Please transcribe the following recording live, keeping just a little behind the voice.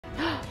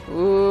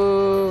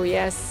Ooh,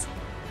 yes.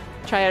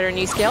 Try out our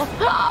new skill.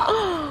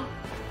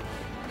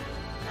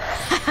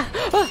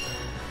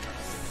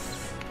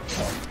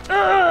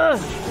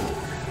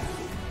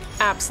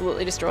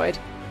 Absolutely destroyed.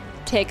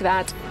 Take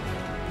that.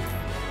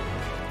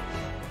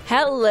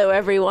 Hello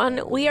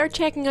everyone, we are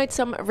checking out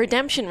some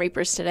Redemption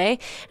Reapers today,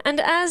 and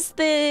as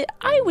the,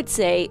 I would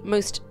say,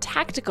 most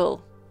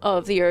tactical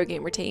of the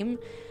Eurogamer team,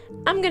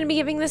 I'm going to be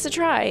giving this a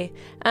try.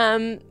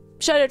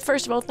 Shout out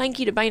first of all, thank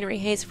you to Binary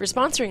Haze for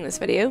sponsoring this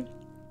video,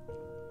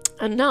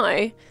 and now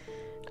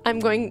I'm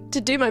going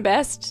to do my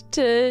best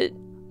to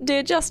do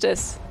it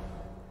justice.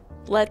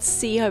 Let's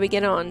see how we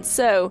get on.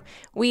 So,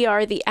 we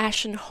are the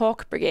Ashen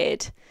Hawk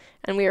Brigade,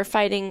 and we are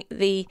fighting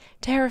the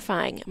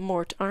terrifying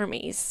Mort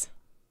armies.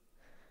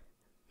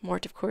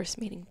 Mort, of course,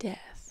 meaning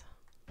death.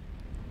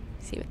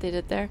 See what they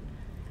did there?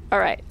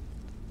 Alright.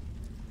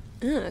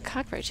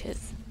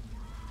 Cockroaches.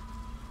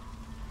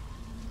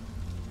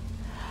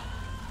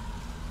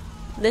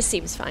 This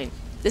seems fine.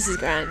 This is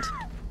grand.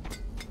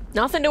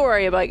 Nothing to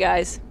worry about,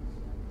 guys.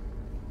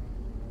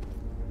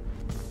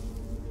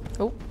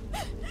 Oh.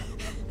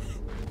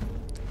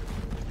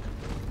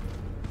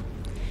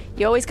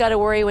 You always gotta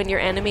worry when your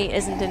enemy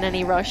isn't in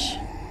any rush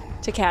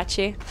to catch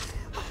you.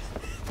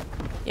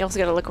 You also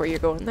gotta look where you're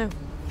going, though.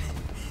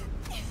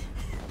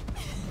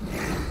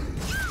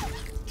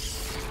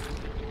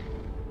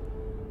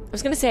 I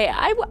was gonna say,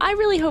 I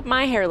really hope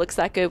my hair looks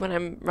that good when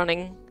I'm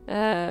running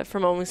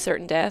from almost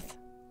certain death.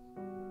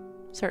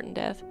 Certain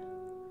death.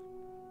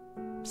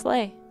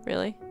 Slay,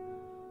 really.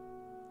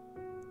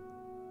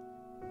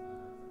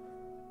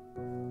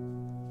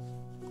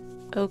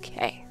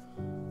 Okay.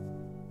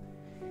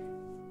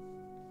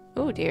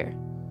 Oh dear.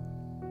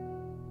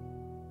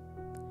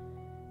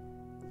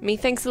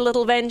 Methinks a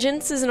little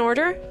vengeance is in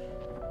order.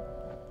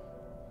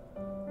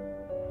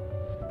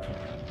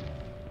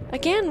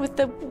 Again, with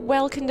the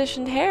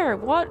well-conditioned hair.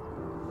 What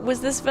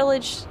was this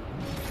village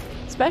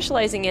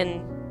specializing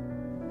in?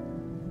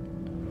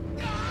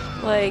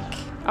 Like,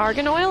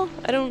 argan oil?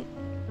 I don't...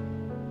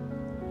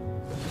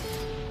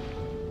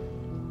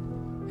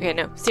 Okay,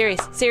 no.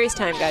 Serious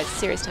time, guys.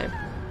 Serious time.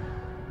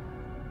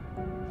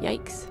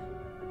 Yikes.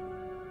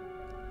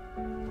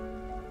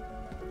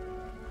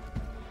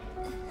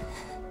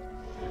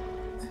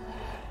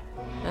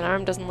 That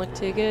arm doesn't look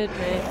too good,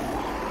 right?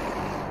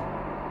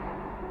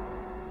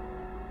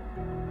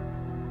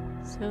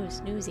 So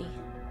snoozy.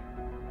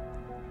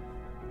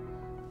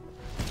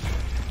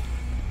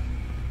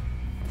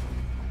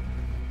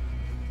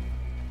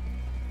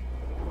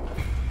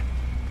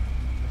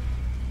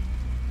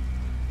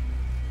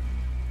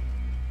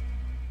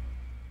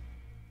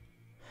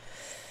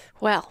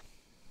 Well,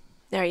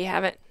 there you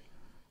have it.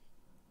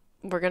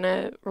 We're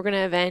gonna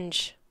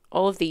avenge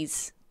all of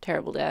these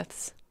terrible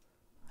deaths,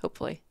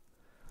 hopefully.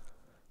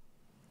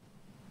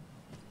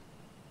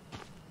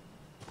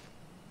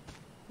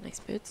 Nice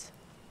boots.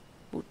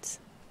 Boots.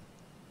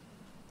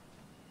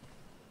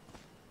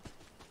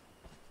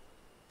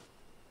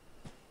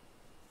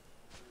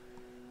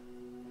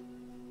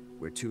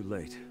 We're too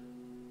late.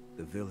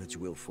 The village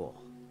will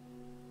fall.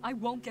 I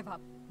won't give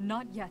up.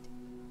 Not yet.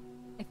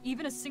 If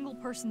even a single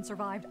person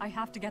survived, I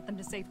have to get them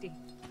to safety.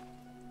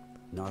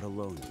 Not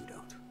alone, you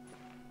don't.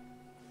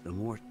 The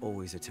Mort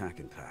always attack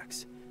in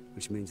packs,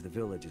 which means the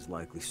village is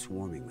likely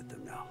swarming with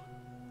them now.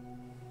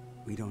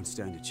 We don't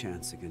stand a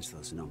chance against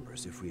those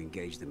numbers if we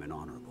engage them in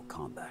honorable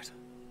combat.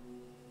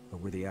 But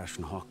we're the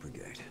Ashen Hawk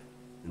Brigade,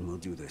 and we'll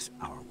do this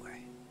our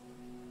way.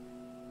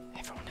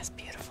 Everyone has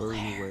beautiful Burn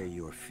hair. away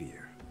your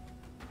fear.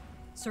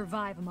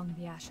 Survive among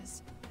the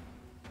ashes.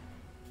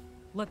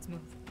 Let's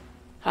move.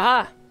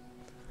 Ah!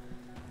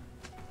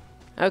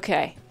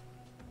 Okay.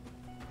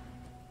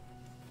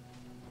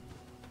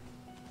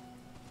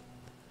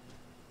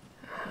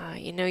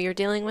 You know you're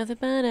dealing with a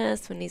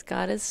badass when he's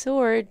got his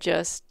sword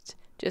just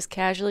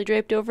casually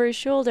draped over his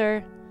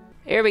shoulder.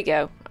 Here we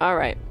go.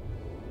 Alright.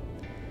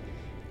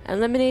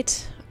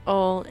 Eliminate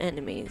all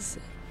enemies.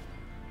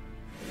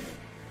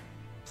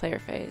 Player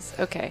phase.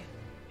 Okay.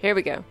 Here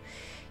we go.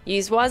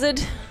 Use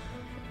Wazad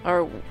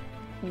or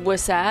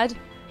Wasad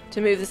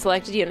to move the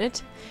selected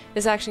unit.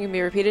 This action can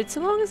be repeated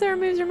so long as there are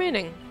moves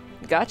remaining.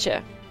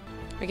 Gotcha.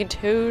 We can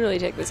totally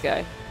take this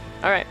guy.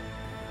 Alright.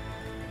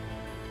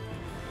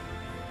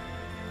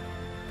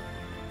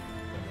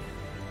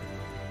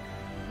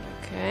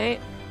 Okay.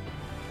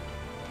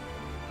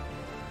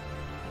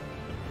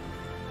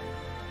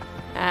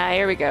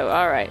 Here we go.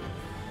 Alright.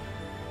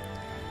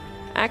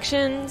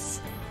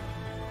 Actions.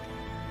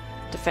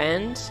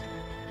 Defend.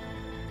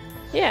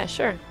 Yeah,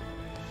 sure.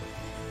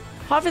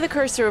 Hover the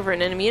cursor over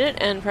an enemy unit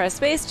and press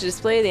space to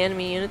display the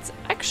enemy unit's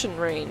action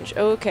range.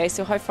 Okay,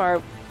 so how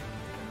far...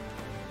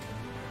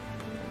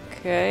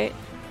 Okay.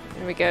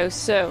 There we go.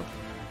 So...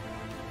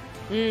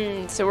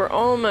 so we're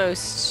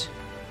almost...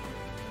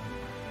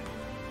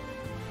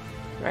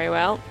 Very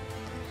well.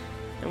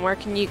 And where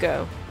can you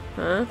go?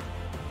 Huh?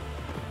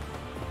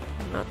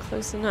 Not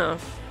close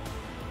enough.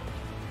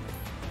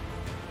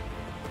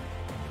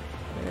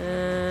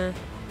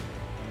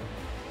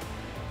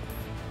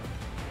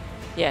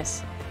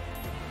 Yes.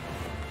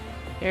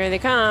 Here they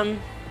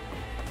come.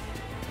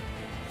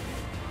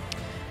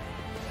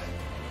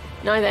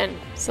 Now then,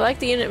 select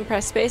the unit and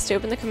press space to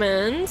open the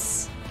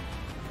commands.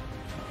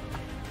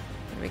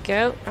 There we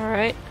go.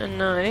 Alright, and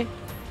now...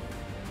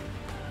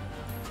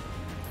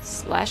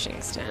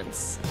 slashing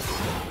stance.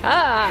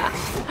 Ah!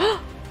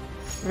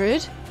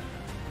 Rude.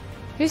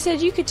 Who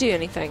said you could do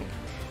anything?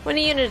 When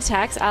a unit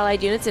attacks,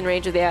 allied units in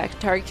range of the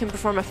target can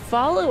perform a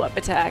follow-up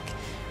attack.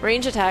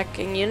 Range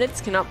attacking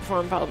units cannot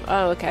perform follow-up.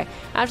 Oh, okay.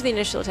 After the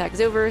initial attack is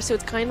over, so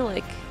it's kind of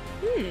like...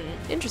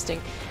 interesting.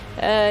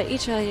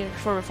 Each allied unit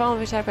perform a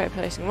follow-up attack by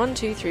placing 1,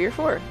 2, 3, or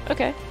 4.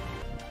 Okay.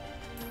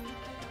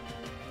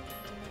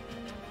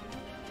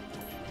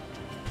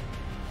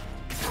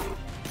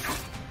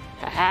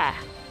 Haha.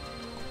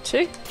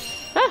 2.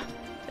 Ah!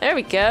 There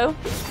we go.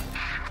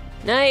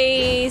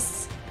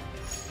 Nice!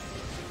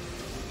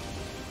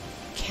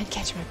 Can't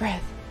catch my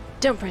breath.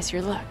 Don't press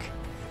your luck.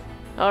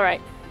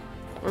 Alright.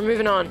 We're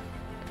moving on.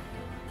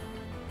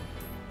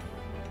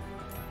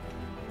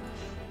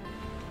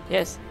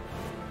 Yes.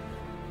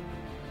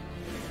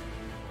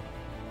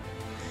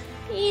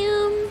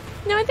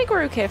 No, I think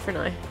we're okay for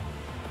now.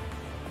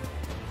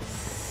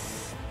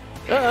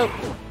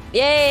 Uh-oh.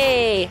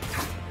 Yay!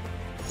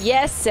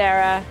 Yes,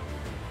 Sarah.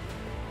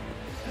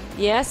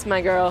 Yes,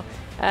 my girl.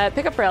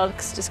 Pick up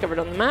relics discovered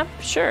on the map.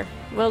 Sure,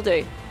 will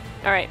do.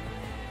 Alright.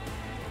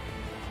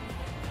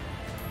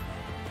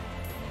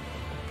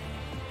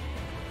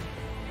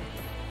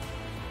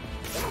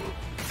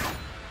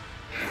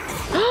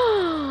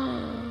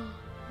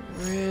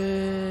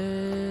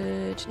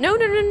 Rude. No,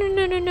 no, no, no,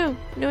 no, no, no.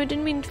 No, I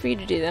didn't mean for you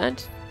to do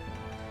that.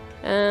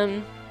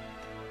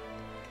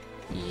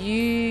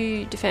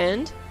 You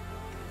defend.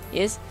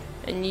 Yes.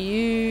 And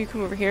you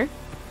come over here.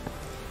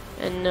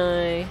 And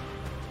I...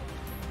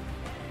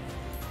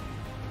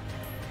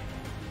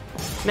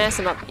 mess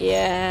him up.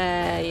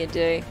 Yeah, you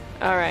do.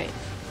 Alright.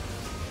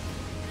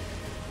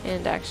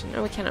 And action.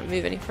 Oh, we cannot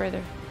move any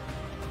further.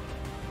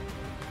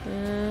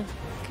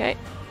 Okay.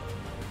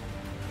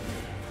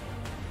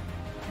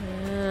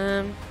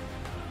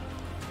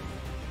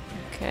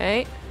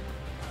 Okay.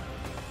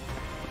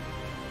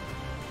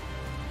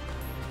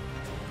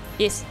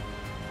 Yes.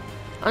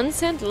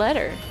 Unsent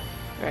letter.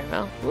 Very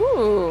well.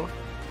 Ooh.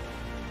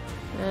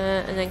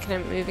 And then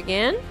can I move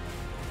again?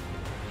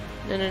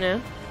 No, no,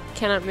 no.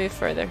 Cannot move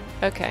further.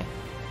 Okay.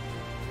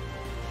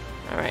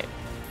 Alright.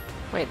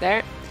 Wait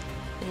there.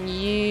 And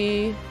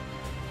you...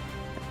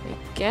 I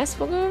guess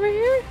we'll go over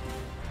here?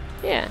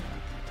 Yeah.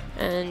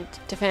 And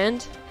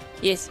defend?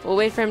 Yes, we'll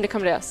wait for him to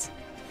come to us.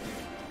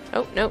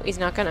 Oh, no, he's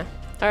not gonna.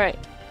 Alright.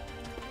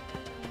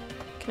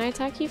 Can I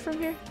attack you from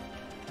here?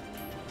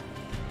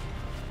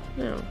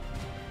 No.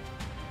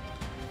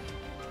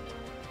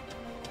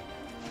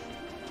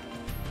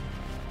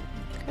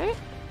 Okay.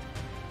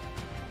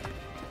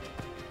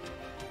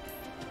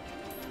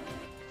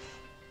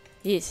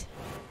 Yes.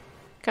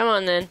 Come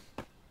on then.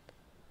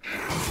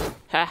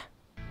 Ha.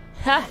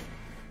 Ha!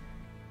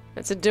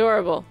 That's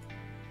adorable.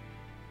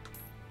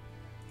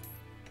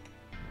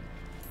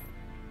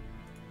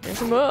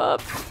 Mess him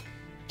up.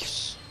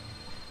 Yes.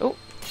 Oh.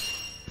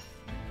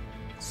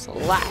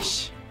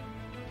 Slash.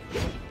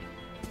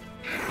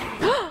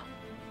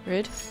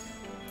 Rude.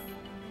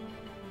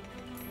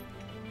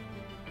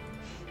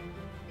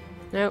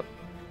 Nope.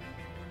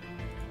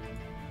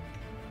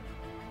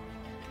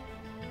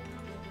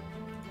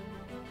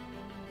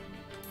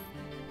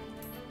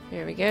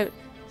 Here we go.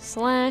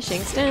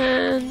 Slashing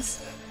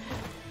stance.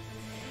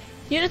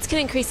 Units can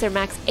increase their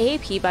max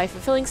AP by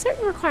fulfilling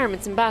certain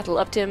requirements in battle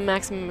up to a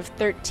maximum of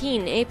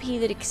 13. AP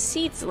that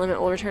exceeds the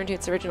limit will return to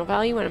its original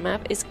value when a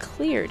map is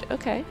cleared.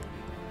 Okay.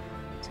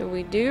 So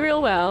we do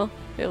real well.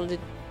 Be able to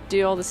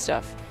do all this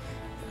stuff.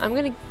 I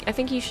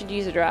think you should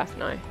use a draft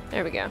now.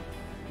 There we go.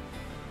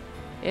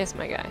 Yes,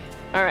 my guy.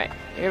 Alright,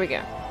 here we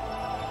go.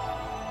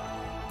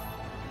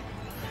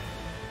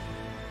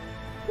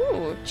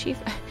 Ooh,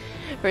 chief.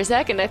 For a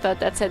second, I thought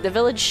that said the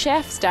village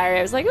chef's diary.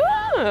 I was like,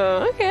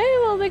 oh, okay,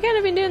 well, they can't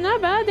have been doing that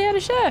bad. They had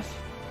a chef.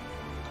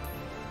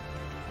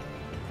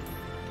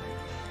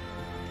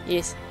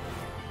 Yes.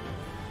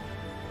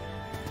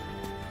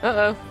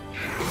 Uh-oh.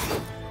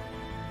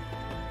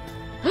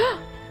 I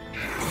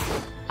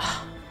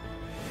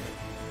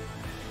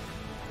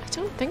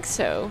don't think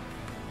so.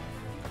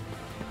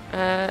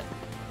 There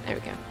we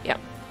go. Yep.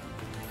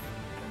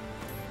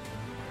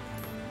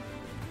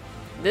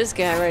 This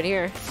guy right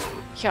here.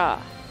 Yeah.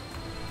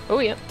 Oh,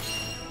 yep.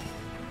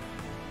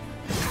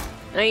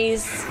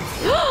 Nice.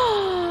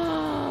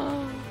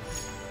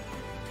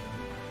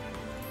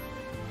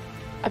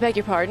 I beg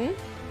your pardon?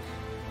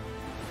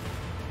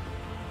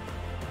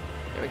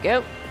 There we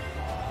go.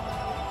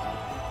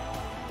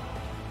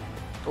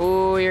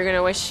 Oh, you're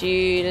gonna wish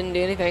you didn't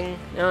do anything.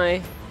 No.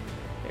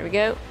 There we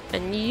go.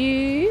 And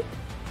you...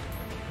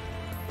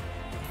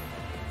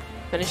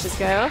 finish this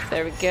guy off.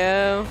 There we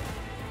go.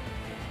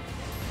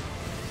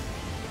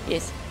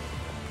 Yes.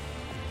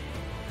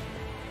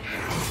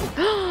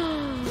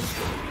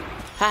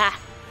 Ha!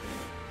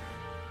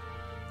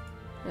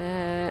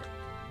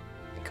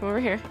 Come over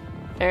here.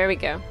 There we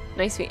go.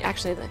 Nice.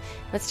 Actually,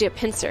 let's do a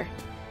pincer.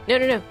 No,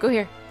 no, no. Go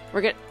here.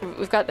 We're good.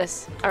 We've got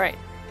this. All right.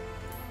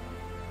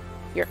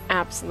 You're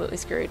absolutely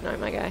screwed now,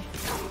 my guy.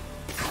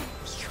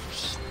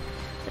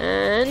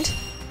 And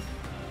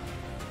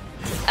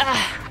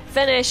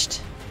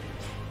finished.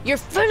 You're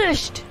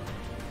finished.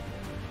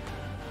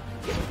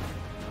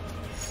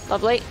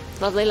 Lovely,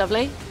 lovely,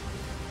 lovely.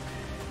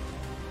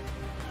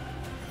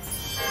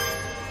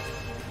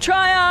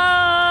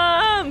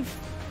 Triumph!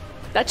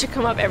 That should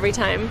come up every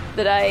time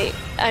that I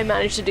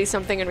manage to do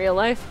something in real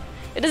life.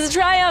 It is a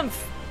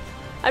triumph!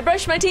 I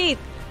brushed my teeth!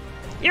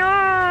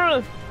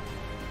 Yeah!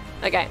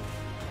 Okay.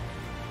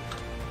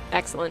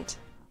 Excellent.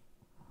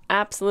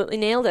 Absolutely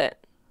nailed it.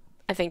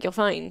 I think you'll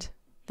find.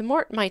 The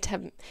Mort might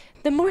have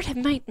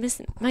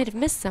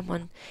missed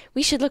someone.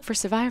 We should look for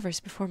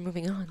survivors before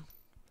moving on.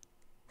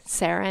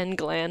 Sarah and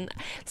Glenn.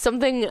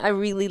 Something I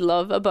really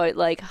love about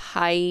like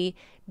high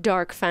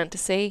dark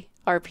fantasy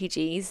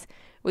RPGs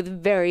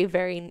with very,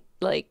 very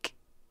like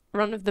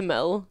run of the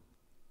mill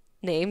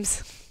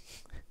names.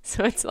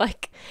 So it's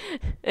like,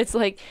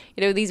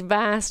 you know, these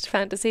vast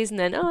fantasies and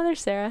then, oh,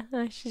 there's Sarah.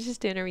 She's just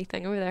doing her wee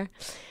thing over there.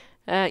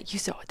 You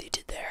saw what they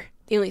did there.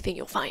 The only thing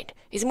you'll find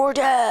is more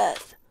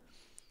death.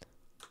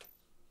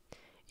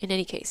 In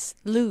any case,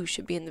 Lou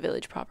should be in the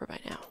village proper by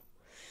now.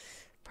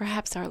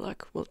 Perhaps our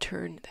luck will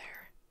turn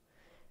there.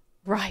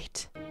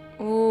 Right.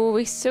 Oh,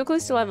 we're so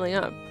close to leveling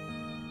up.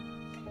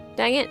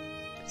 Dang it.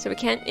 So we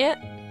can't yet?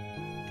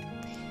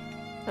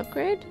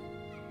 Upgrade?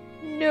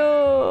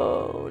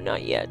 No,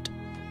 not yet.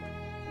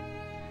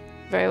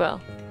 Very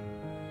well.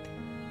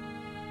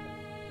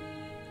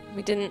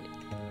 We didn't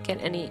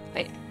get any...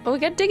 Oh, we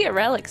did get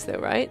relics though,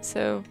 right?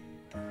 So...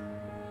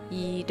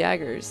 Ye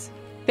daggers.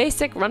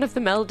 Basic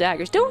run-of-the-mill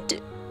daggers.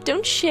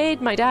 Don't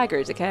shade my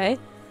daggers, okay?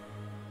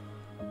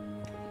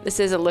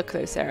 This is a look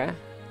though, Sarah.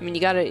 I mean,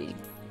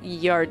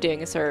 you are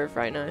doing a serve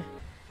right now.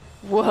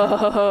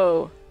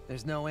 Whoa!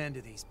 There's no end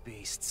to these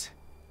beasts.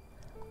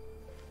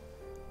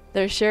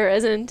 There sure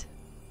isn't.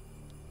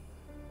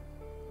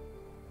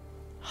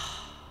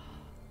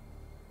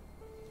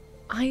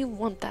 I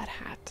want that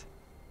hat.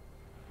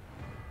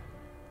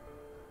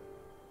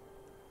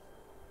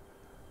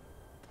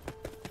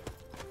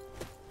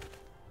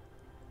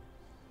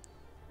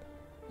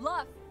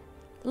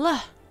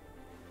 Look.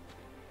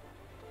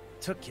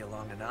 Took you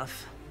long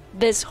enough.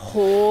 This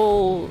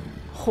whole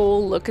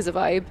look is a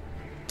vibe.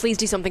 Please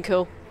do something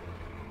cool.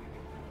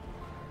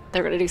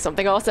 They're gonna do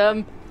something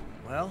awesome.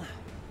 Well,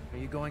 are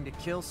you going to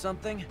kill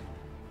something?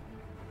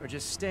 Or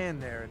just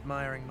stand there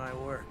admiring my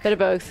work? Bit of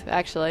both,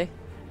 actually.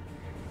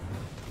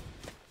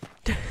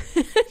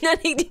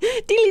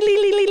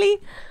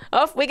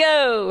 Off we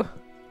go!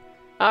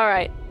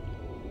 Alright.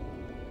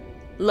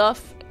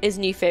 Luff is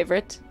new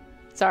favorite.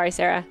 Sorry,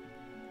 Sarah.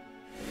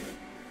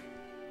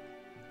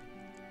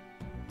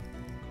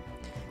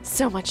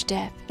 So much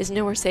death. Is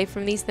nowhere safe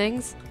from these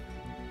things?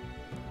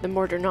 The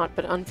Mort are not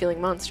but unfeeling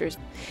monsters.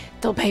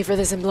 They'll pay for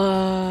this in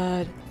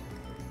blood.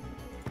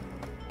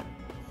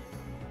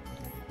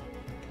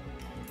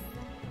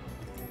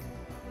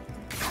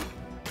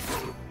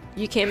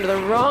 You came to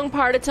the wrong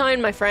part of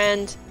town, my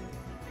friend.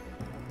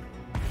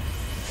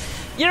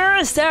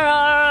 You're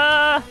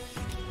Sarah!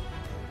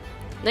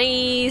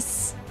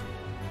 Nice!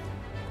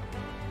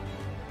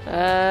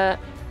 End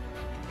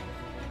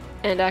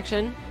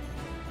action.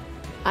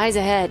 Eyes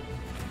ahead.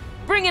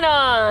 Bring it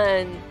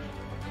on!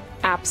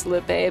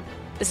 Absolute babe.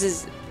 This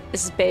is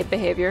babe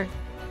behavior.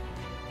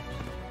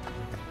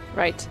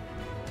 Right.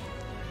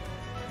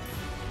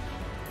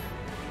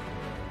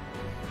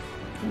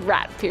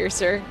 Rat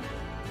piercer.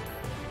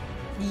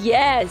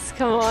 Yes,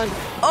 come on.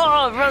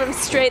 Oh, run him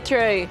straight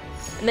through.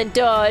 And then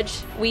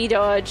dodge. We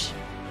dodge.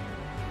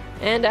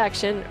 And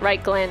action.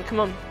 Right, Glenn, come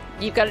on.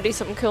 You've got to do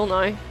something cool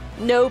now.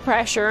 No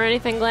pressure or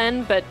anything,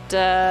 Glenn, but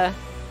to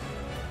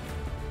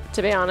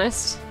be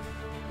honest,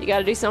 you got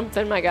to do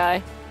something, my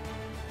guy.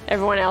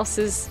 Everyone else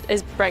is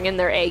bringing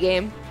their A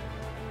game.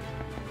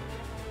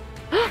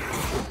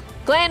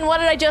 Glenn, what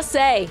did I just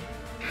say?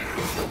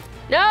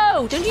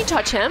 No, don't you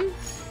touch him.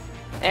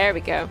 There we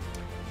go.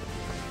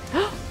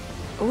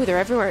 Oh, they're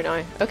everywhere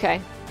now. Okay.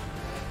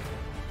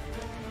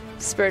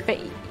 Spirit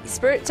vein.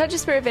 Touch a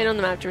spirit vein on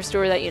the map to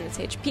restore that unit's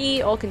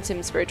HP. All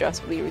consumed spirit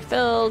drops will be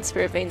refilled.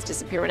 Spirit veins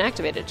disappear when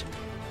activated.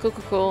 Cool,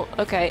 cool, cool.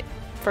 Okay.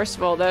 First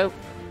of all, though,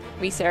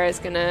 Sarah is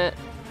gonna...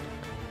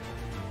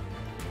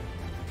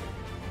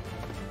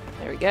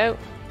 There we go.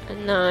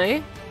 And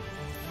now...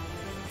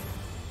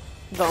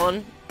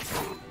 Vaughn.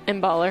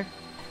 And Baller.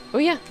 Oh,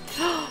 yeah.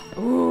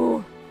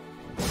 Ooh.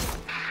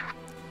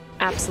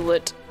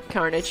 Absolute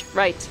carnage.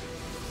 Right.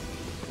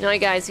 Now,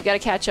 guys, we gotta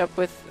catch up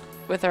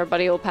with our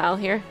buddy old pal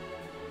here.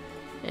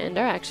 And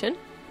our action.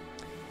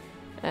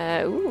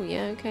 Ooh,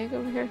 yeah, okay, go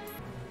over here.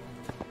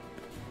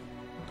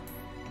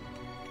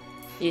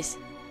 Yes.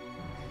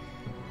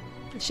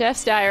 The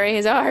chef's diary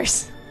is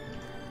ours.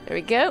 There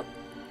we go.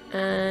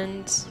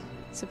 And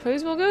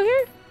suppose we'll go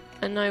here.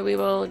 And now we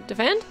will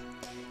defend.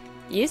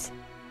 Yes.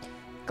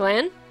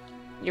 Glenn,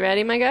 you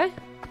ready, my guy?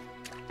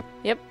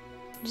 Yep.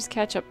 Just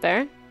catch up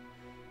there.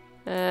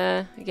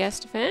 I guess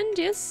defend,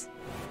 yes.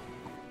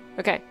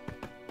 Okay.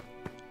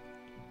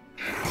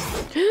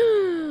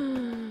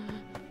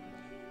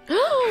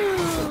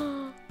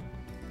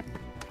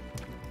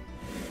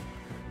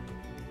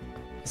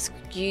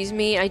 Excuse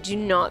me, I do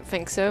not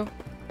think so.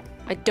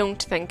 I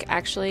don't think,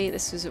 actually,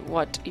 this is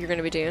what you're going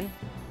to be doing.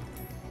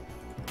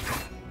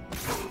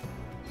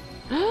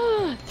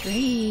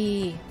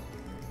 3.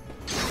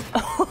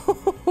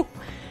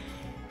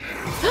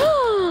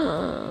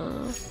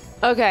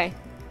 Okay.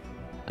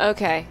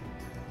 Okay.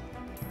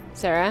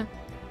 Sarah?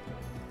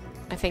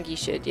 I think you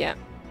should, yeah.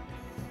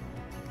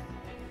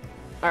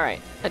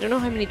 Alright. I don't know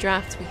how many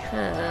drafts we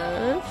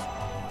have.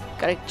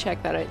 Gotta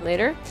check that out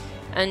later.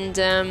 And,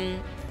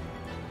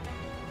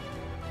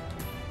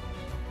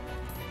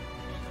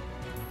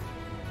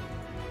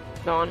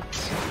 go on.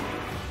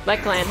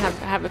 Let Glenn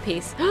have a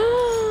piece.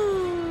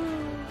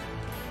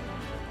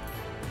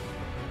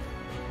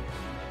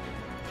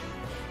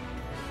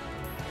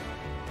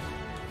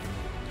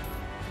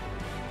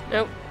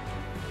 Nope.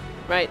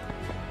 Right.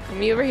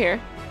 Me over here.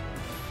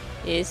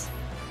 Yes.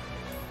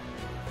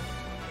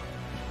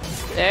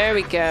 There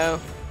we go.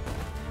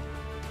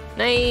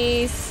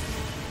 Nice.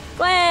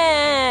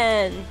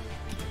 Glenn!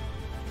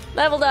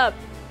 Leveled up.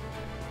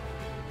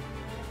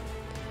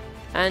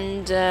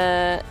 And,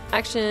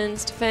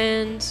 actions,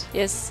 defend.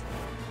 Yes.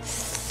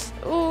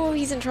 Oh,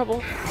 he's in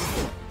trouble.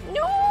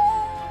 No!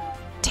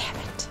 Damn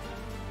it.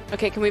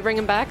 Okay, can we bring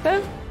him back,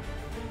 though?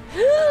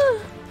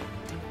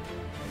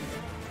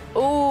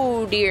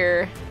 Oh,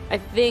 dear. I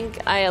think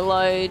I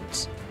allowed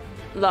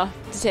to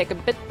take a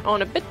bit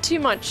too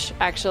much,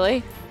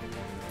 actually.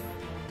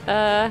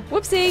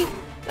 Whoopsie.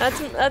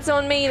 That's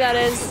on me, that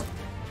is.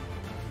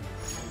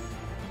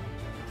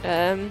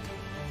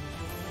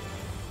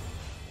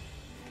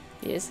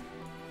 Yes.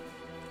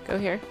 Go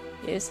here.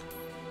 Yes.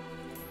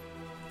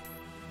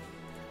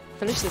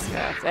 Finish this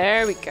guy off.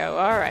 There we go.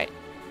 Alright.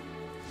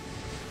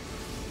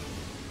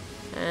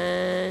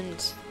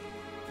 And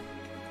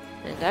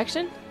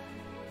action.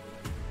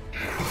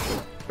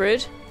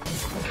 Brood.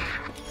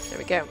 There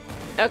we go.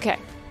 Okay.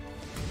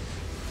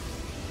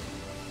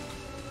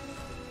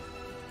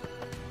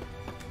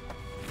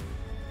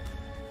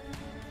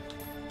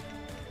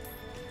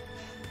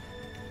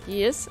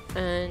 Yes,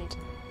 and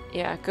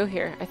yeah, go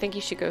here. I think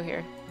you should go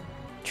here.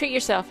 Treat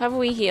yourself. Have a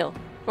wee heal.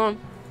 Go on.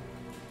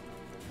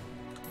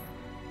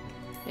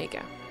 There you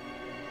go.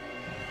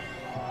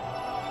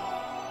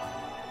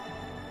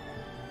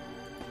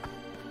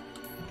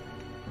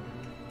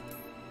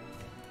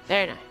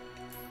 There now.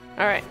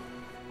 Alright.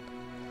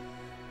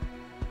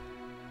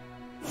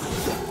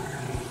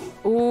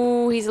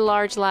 Ooh, he's a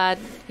large lad.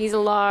 He's a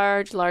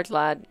large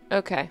lad.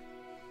 Okay.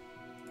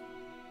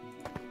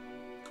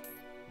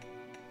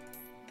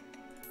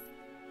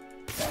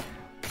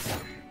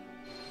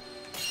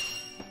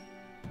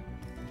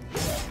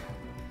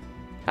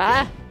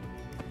 Ah!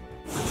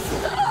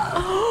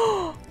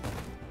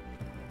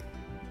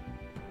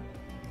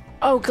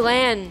 Oh,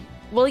 Glenn.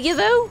 Will you,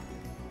 though?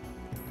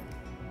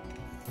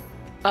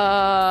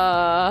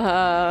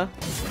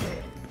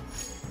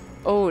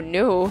 Oh,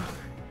 no.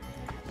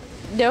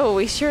 No,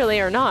 we surely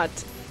are not.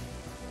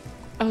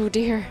 Oh,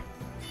 dear.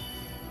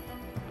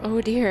 Oh,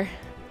 dear.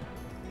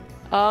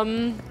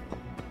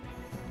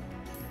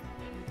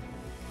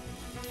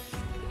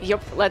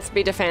 Yup, let's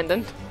be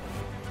defending.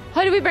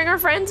 How do we bring our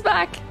friends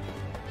back?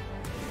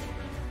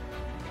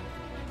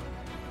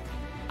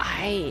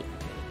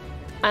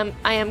 I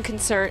am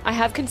concerned. I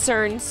have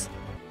concerns.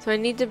 So I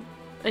need to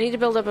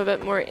build up a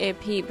bit more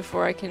AP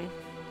before I can.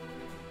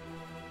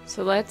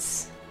 So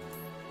let's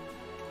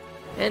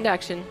end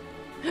action.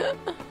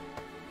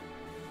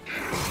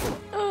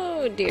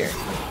 Oh dear.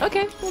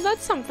 Okay, well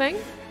that's something.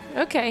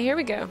 Okay, here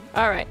we go.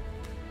 Alright.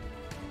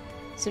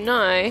 So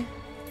now,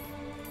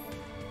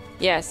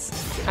 yes,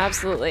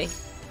 absolutely.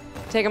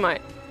 Take him out.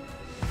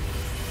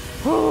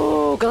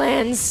 Oh,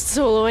 Glenn's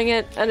soloing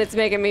it, and it's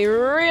making me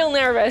real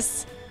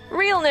nervous.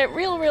 Real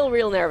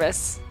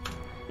nervous.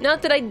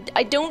 Not that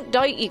I don't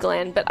doubt you,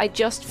 Glenn, but I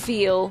just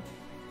feel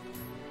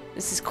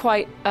this is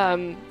quite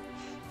a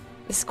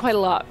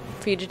lot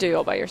for you to do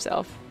all by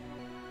yourself.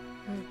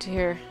 Oh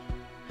dear.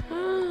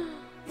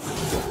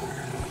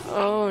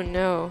 Oh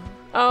no.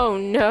 Oh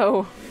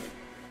no.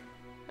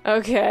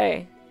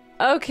 Okay.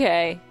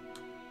 Okay.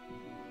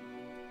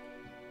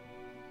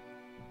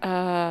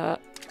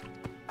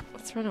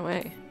 Let's run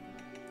away.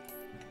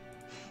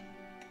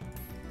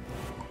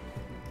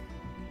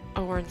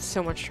 Oh, we're in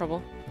so much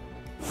trouble.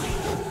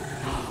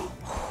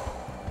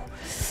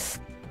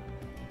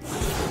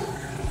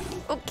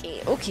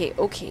 Okay.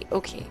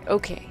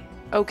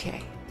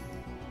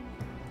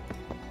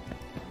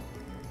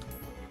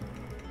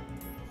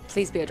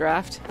 Please be a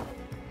draft.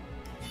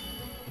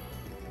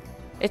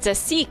 It's a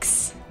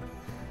 6.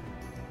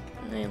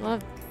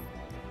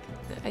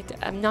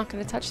 I'm not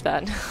gonna touch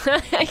that.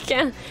 I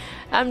can't.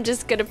 I'm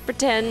just gonna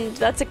pretend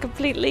that's a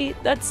completely.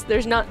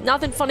 There's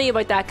nothing funny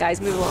about that, guys.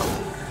 Move along.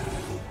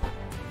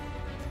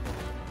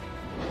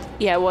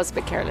 Yeah, it was a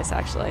bit careless,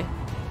 actually.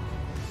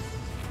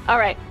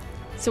 Alright,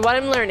 so what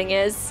I'm learning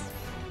is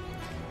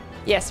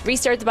Yes,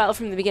 restart the battle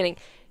from the beginning.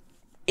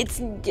 This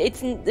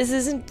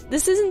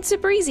isn't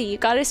super easy. You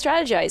gotta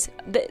strategize.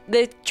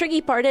 The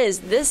tricky part is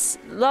this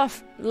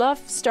Luff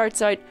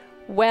starts out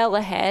well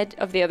ahead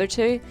of the other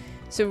two.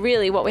 So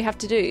really what we have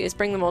to do is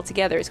bring them all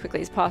together as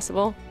quickly as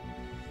possible.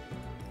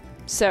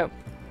 So,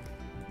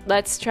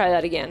 let's try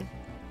that again.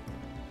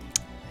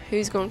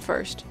 Who's going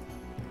first?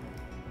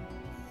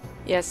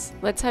 Yes,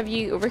 let's have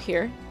you over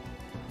here.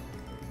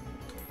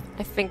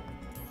 I think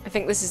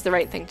this is the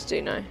right thing to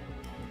do now.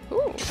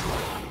 Ooh,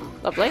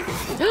 lovely.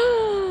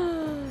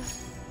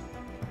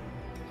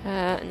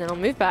 And then I'll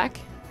move back.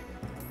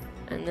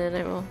 And then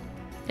I will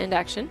end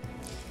action.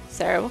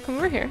 Sarah will come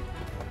over here.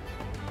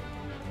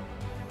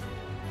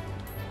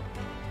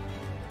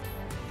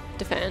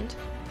 Defend.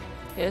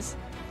 Yes.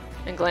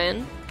 And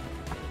Glenn,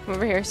 come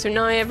over here. So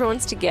now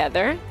everyone's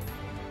together.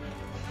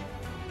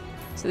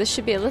 So this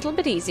should be a little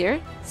bit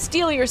easier.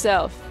 Steel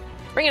yourself.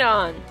 Bring it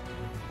on.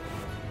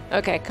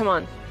 Okay, come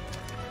on.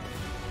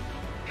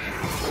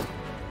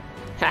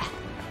 Ha.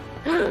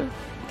 Okay,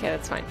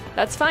 that's fine.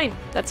 That's fine.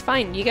 That's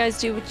fine. You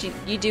guys do what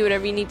you do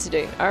whatever you need to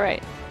do. All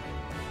right.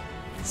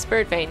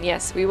 Spirit Vein.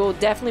 Yes, we will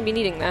definitely be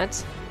needing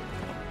that.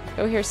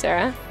 Go here,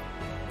 Sarah.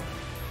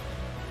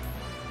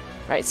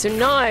 Right, so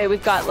now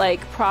we've got like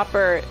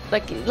proper,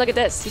 like, look at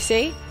this, you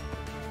see?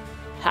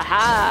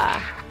 Haha!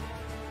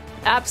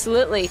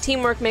 Absolutely,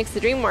 teamwork makes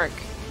the dream work.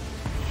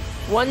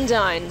 One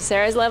down,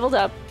 Sarah's leveled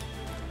up.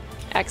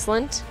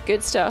 Excellent,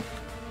 good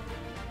stuff.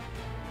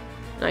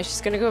 Now she's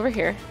gonna go over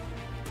here.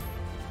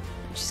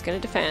 She's gonna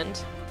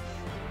defend.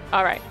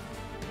 Alright.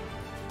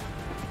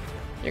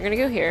 You're gonna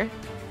go here.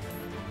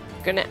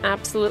 You're gonna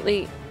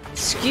absolutely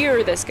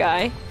skewer this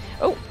guy.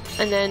 Oh,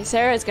 and then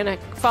Sarah's gonna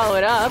follow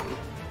it up.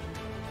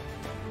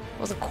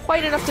 Wasn't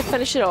quite enough to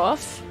finish it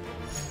off,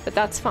 but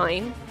that's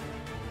fine.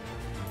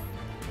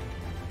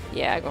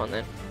 Yeah, go on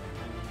then.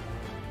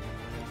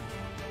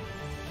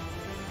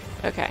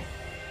 Okay.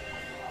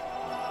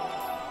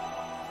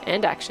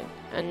 And action.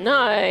 And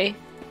now,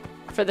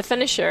 for the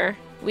finisher,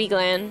 wee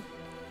Glenn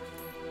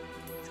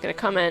is gonna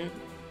come in.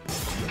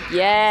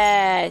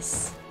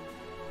 Yes!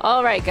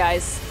 Alright,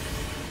 guys.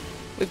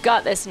 We've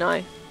got this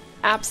now.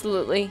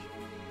 Absolutely.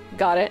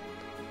 Got it.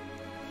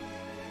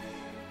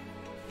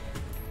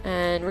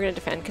 And we're gonna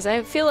defend because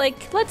I feel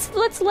like let's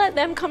let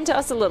them come to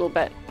us a little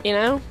bit, you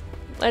know?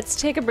 Let's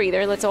take a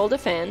breather. Let's all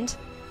defend.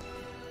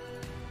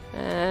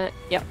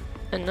 Yep.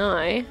 And now,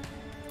 there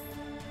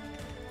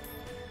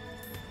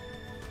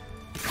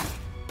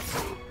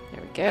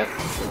we go.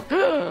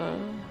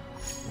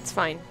 It's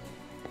fine.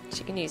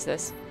 She can use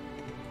this.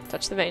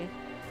 Touch the vein.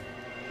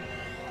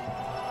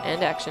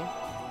 And action.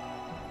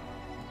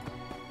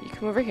 You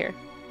come over here.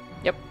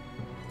 Yep.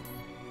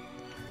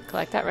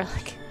 Collect that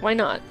relic. Why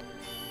not?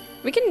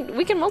 We can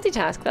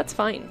multitask, that's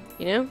fine,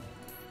 you know?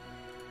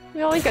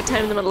 We always got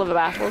time in the middle of a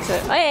battle, so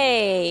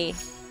hey!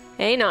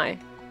 Hey now.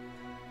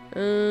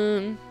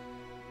 No,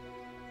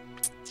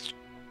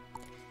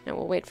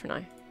 we'll wait for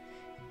now.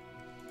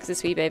 Because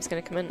this wee babe's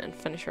gonna come in and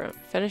finish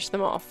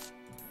them off.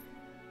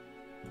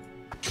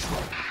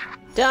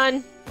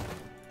 Done!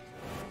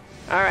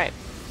 Alright.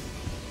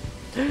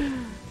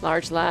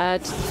 Large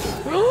lad.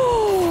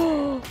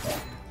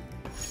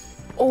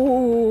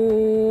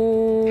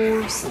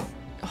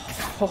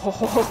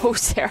 Oh,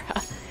 Sarah.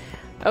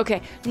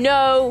 Okay.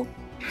 No!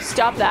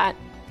 Stop that.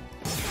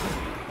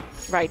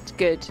 Right,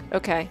 good.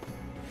 Okay.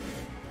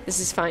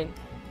 This is fine.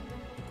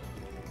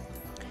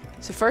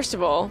 So first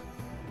of all,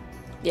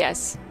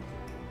 yes.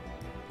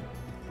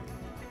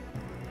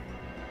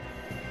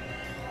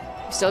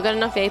 We've still got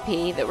enough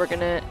AP that we're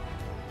gonna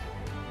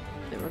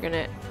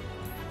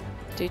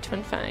do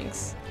Twin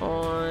Fangs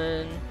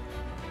on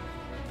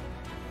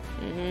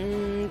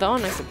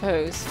Dawn, I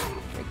suppose.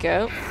 There we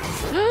go.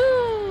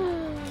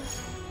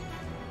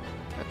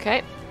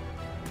 Okay.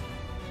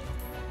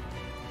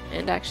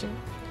 And action.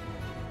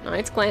 Now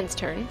it's Glenn's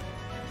turn.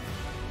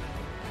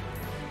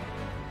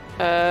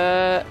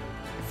 I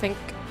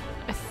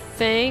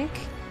think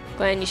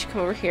Glenn, you should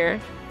come over here.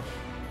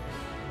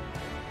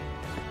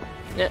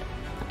 No,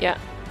 yeah.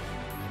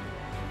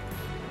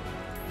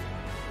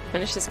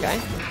 Finish this guy.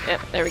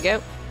 Yep, there we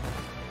go.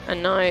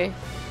 And now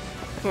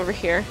come over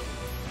here.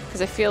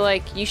 Because I feel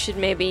like you should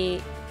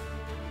maybe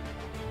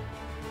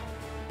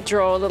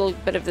draw a little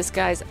bit of this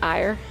guy's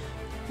ire.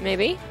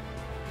 Maybe.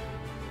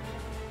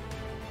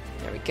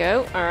 There we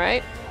go.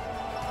 Alright.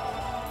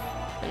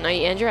 And now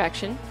you end your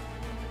action.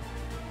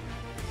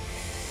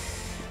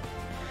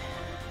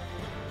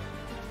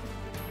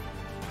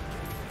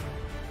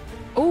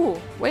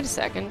 Oh, wait a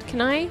second.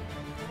 Can I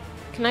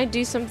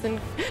do something?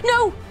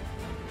 No!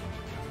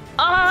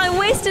 Oh, I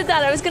wasted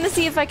that. I was gonna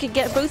see if I could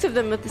get both of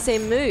them with the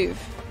same move.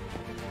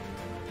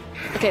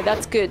 Okay,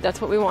 that's good.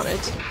 That's what we wanted.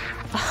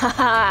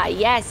 Haha,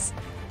 yes!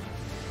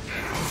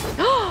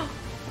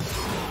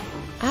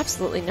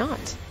 Absolutely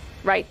not.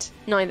 Right,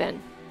 now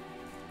then.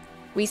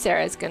 Wee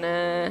Sarah's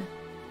gonna...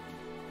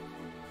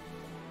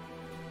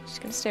 She's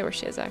gonna stay where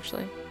she is,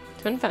 actually.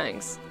 Twin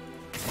Fangs.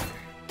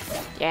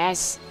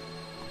 Yes!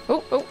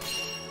 Oh, oh!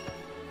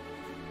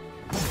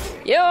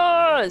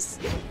 Yes!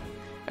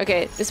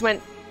 Okay, this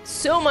went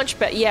so much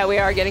better. Yeah, we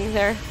are getting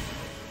there.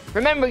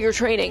 Remember your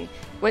training.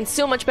 Went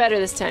so much better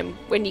this time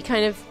when you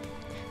kind of,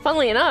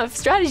 funnily enough,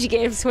 strategy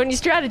games, when you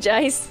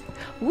strategize.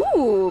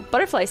 Woo!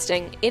 Butterfly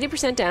sting.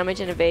 80% damage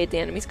and evade the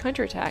enemy's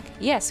counterattack.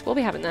 Yes, we'll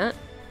be having that.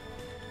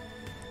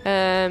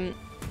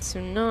 So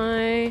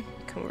now,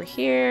 come over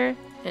here,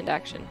 and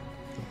action.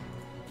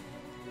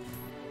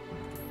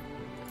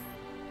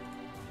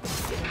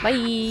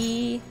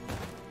 Bye!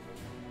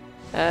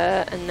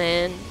 And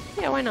then,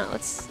 yeah, why not?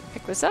 Let's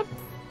pick this up.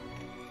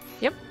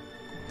 Yep.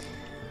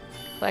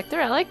 Collect the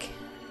relic.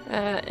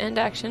 End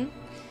action.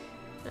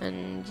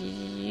 And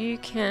you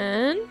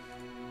can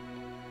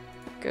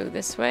go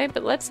this way,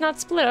 but let's not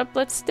split up.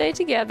 Let's stay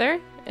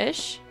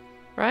together-ish,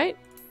 right?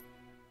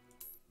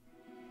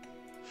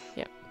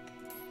 Yep.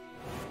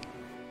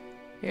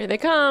 Here they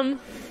come.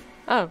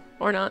 Oh,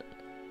 or not.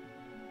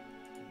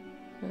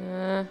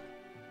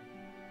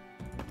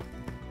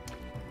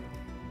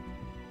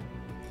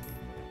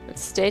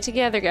 Let's stay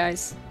together,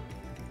 guys.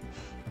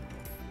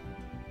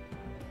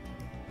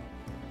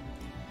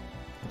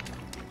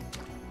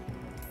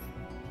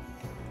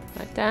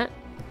 Like that.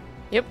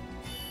 Yep.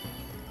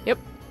 Yep.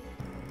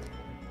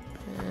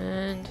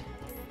 And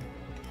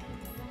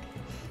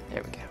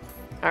there we go.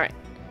 Alright.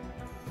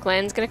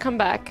 Glenn's gonna come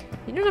back.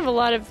 You don't have a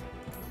lot of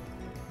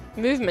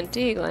movement,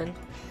 do you, Glenn?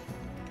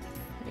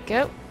 There we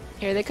go.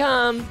 Here they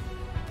come.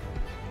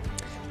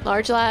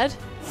 Large lad.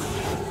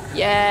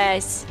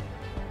 Yes.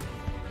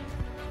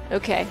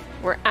 Okay.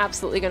 We're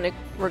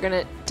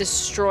gonna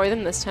destroy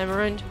them this time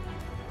around.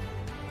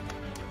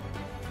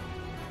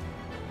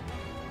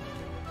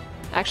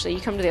 Actually,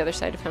 you come to the other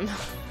side of him.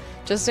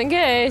 Just in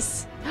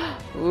case.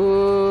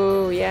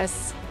 Ooh,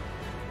 yes.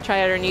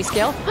 Try out our new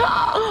skill.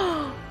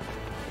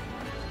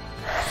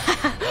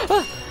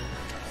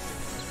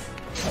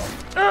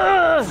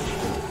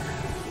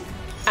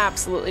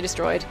 Absolutely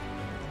destroyed.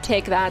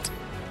 Take that.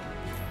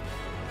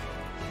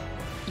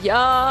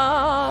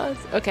 Yes.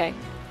 Okay.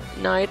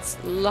 Now it's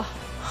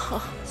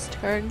Law's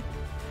turn.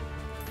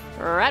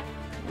 Rat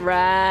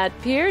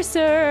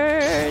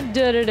Piercer.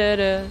 Da da da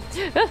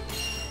da.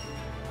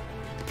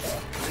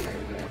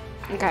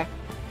 Okay.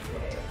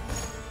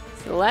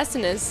 So the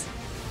lesson is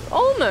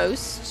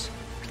almost.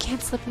 We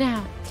can't slip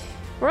now.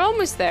 We're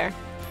almost there.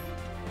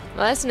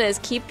 The lesson is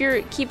keep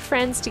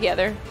friends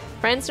together.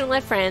 Friends don't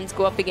let friends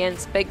go up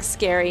against big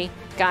scary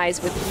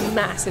guys with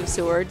massive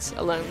swords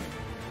alone.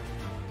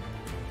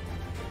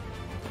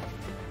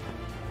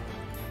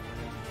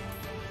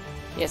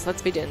 Yes,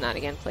 let's be doing that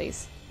again,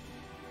 please.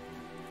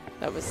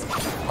 That was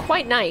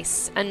quite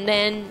nice. And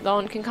then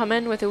Lon can come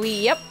in with a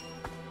wee yep.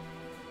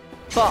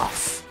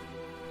 Boff.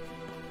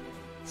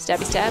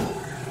 Stabby stab.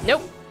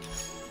 Nope.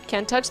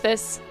 Can't touch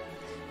this.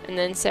 And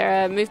then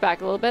Sarah, move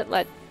back a little bit.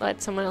 Let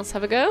someone else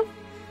have a go.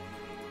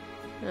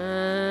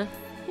 You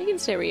can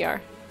stay where you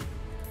are.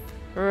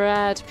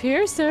 Rat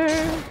Piercer.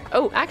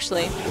 Oh,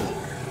 actually,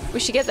 we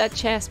should get that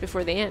chest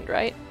before the end,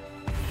 right?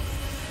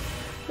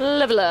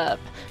 Level up.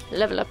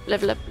 Level up,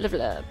 level up,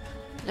 level up.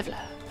 Level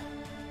up.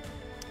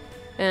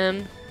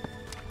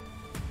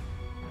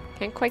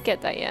 Can't quite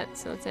get that yet,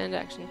 so let's end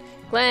action.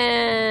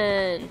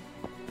 Glenn!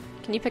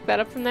 Can you pick that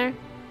up from there?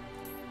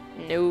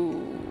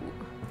 No.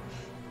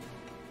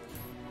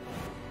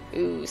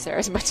 Ooh,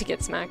 Sarah's about to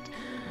get smacked.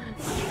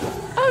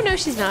 Oh, no,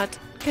 she's not.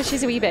 Because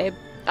she's a wee babe.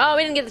 Oh,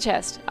 we didn't get the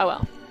chest. Oh,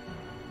 well.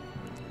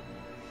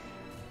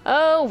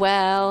 Oh,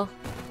 well.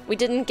 We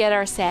didn't get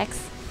our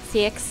sex.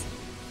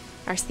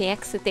 Our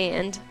sex at the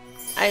end.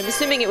 I'm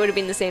assuming it would have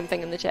been the same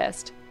thing in the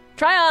chest.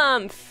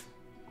 Triumph!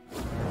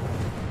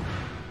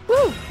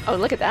 Woo! Oh,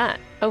 look at that.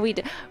 Oh, we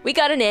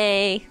got an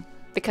A.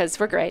 Because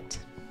we're great.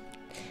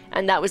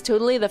 And that was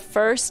totally the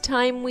first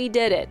time we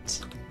did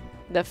it.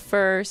 The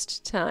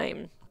first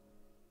time.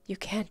 You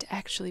can't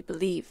actually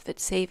believe that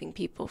saving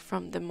people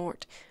from the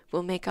Mort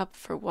will make up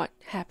for what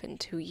happened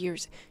 2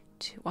 years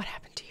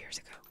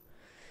ago.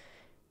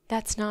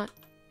 That's not...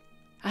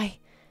 I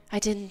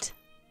didn't...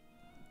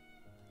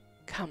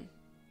 Come.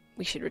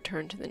 We should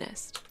return to the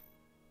nest.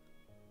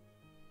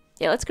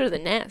 Yeah, let's go to the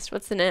nest.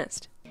 What's the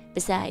nest?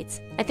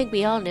 Besides, I think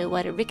we all know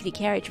what a rickety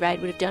carriage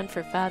ride would have done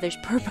for Father's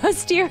poor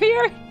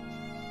posterior.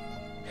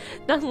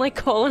 Nothing like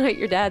calling out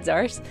your dad's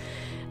arse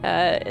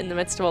in the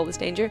midst of all this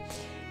danger.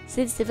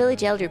 Since the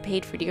village elder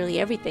paid for nearly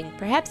everything,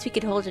 perhaps we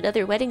could hold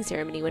another wedding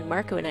ceremony when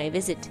Marco and I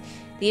visit.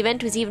 The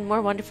event was even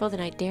more wonderful than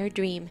I dared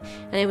dream,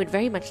 and I would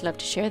very much love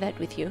to share that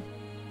with you.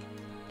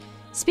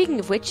 Speaking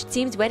of which, it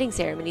seems wedding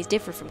ceremonies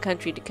differ from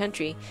country to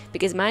country,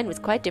 because mine was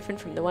quite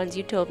different from the ones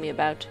you told me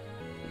about.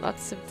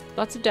 Lots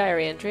of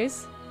diary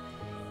entries.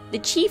 The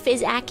chief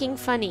is acting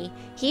funny.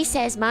 He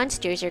says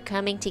monsters are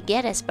coming to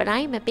get us, but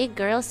I'm a big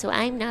girl, so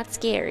I'm not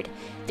scared.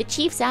 The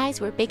chief's eyes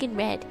were big and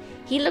red.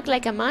 He looked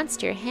like a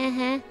monster,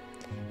 heh.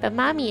 But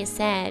Mommy is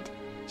sad.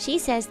 She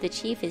says the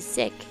chief is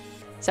sick.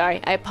 Sorry,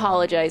 I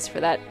apologize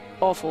for that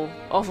awful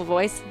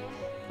voice.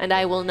 And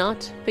I will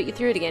not put you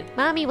through it again.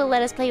 Mommy will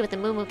let us play with the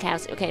moo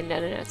cows. Okay,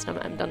 no, it's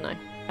not, I'm done now.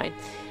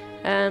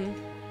 Fine.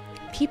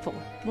 People.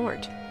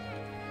 Mort.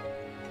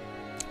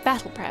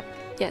 Battle prep.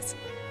 Yes.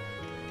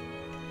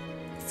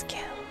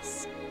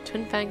 Skills.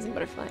 Twin fangs and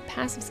butterfly.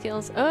 Passive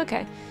skills. Oh,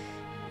 okay.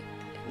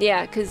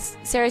 Yeah, because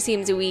Sarah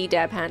seems a wee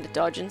dab hand at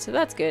dodging, so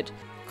that's good.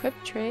 Equip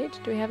trade.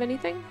 Do we have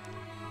anything?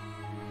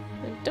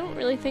 I don't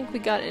really think we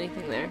got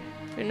anything there.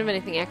 We don't have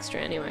anything extra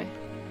anyway.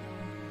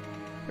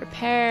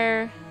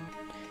 Repair.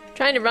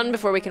 Trying to run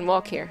before we can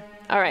walk here.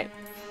 Alright.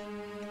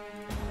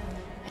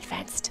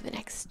 Advance to the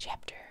next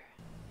chapter.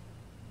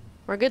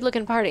 We're a good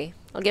looking party.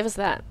 I'll give us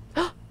that.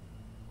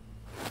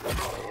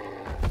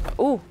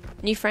 Ooh,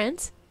 new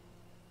friends?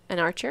 An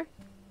archer?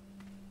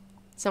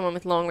 Someone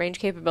with long range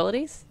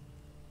capabilities?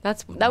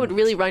 That would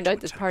really round out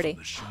this party.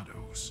 The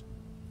shadows.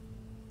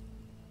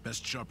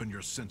 Best sharpen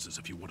your senses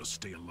if you want to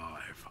stay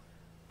alive.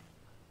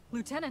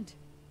 Lieutenant.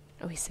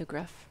 Oh, he's so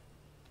gruff.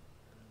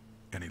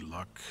 Any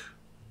luck?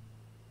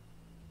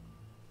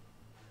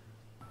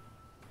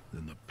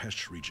 Then the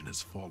Pesh region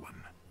has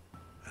fallen,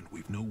 and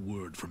we've no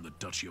word from the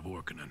Duchy of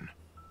Orkinen,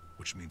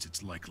 which means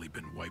it's likely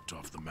been wiped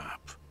off the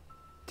map.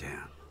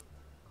 Damn.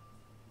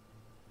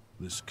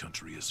 This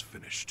country is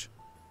finished.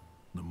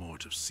 The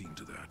Mort have seen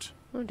to that.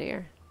 Oh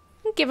dear.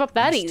 Don't give up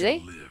that We still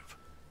easy. live.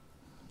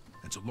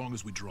 And so long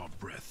as we draw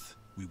breath,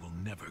 we will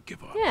never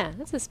give up. Yeah,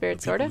 that's a spirit,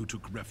 The sorta. people who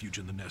took refuge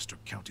in the nest are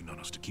counting on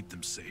us to keep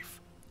them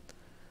safe.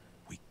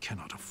 We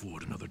cannot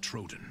afford another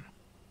Trojan.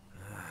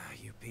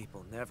 You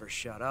people never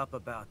shut up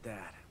about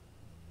that.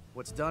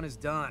 What's done is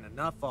done.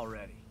 Enough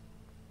already.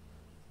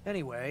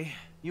 Anyway,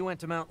 you went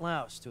to Mount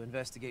Laos to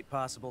investigate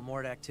possible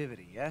Mort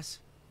activity, yes?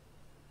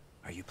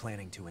 Are you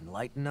planning to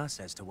enlighten us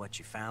as to what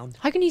you found?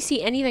 How can you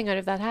see anything out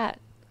of that hat?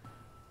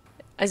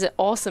 As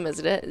awesome as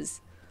it is.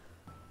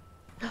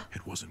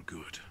 It wasn't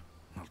good,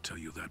 I'll tell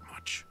you that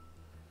much.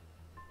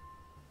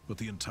 But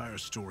the entire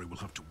story will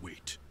have to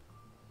wait.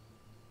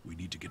 We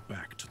need to get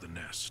back to the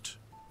nest.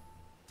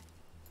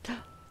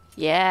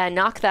 Yeah,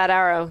 knock that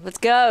arrow. Let's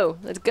go.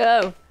 Let's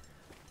go.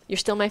 You're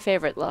still my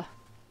favorite, Luff.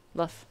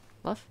 Luff.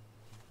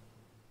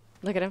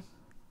 Look at him.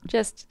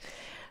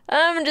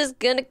 I'm just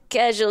gonna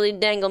casually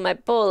dangle my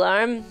pole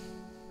arm.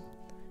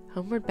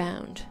 Homeward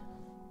bound.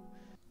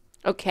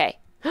 Okay.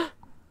 We're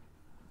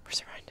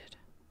surrounded.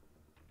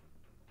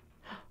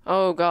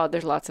 Oh god,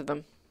 there's lots of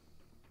them.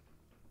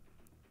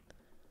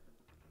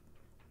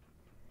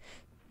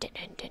 Dun,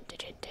 dun, dun, dun,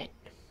 dun, dun.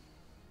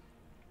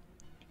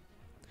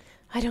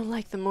 I don't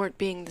like the Mort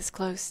being this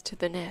close to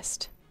the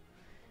nest.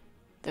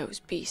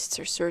 Those beasts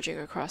are surging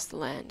across the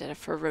land at a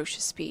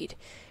ferocious speed.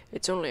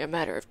 It's only a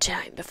matter of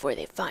time before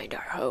they find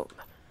our home.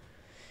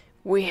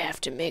 We have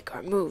to make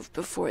our move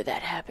before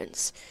that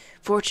happens.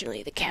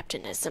 Fortunately, the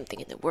captain has something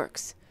in the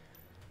works.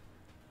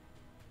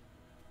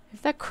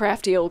 If that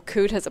crafty old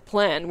coot has a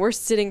plan, we're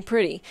sitting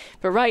pretty.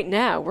 But right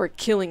now, we're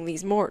killing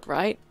these Mort,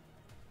 right?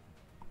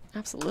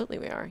 Absolutely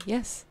we are,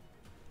 yes.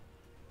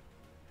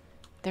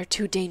 They're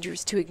too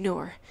dangerous to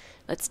ignore.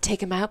 Let's take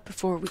them out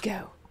before we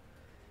go.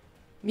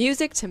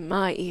 Music to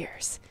my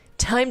ears.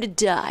 Time to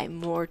die,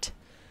 Mort.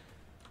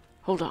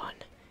 Hold on.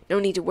 No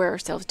need to wear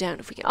ourselves down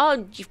if we can.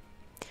 Oh, you...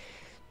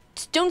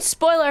 Don't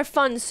spoil our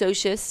fun,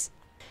 Socius.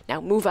 Now,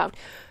 move out.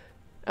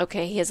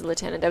 Okay, he is a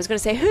lieutenant. I was going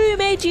to say, who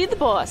made you the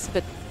boss?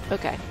 But,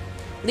 okay.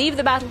 Leave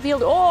the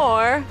battlefield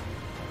or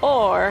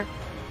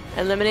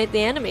eliminate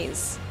the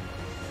enemies.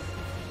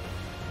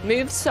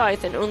 Move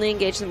south and only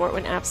engage the Mort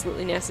when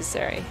absolutely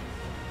necessary.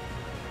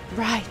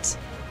 Right.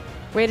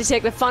 Way to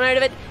take the fun out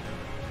of it.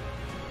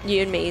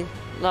 You and me,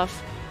 love.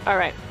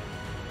 Alright.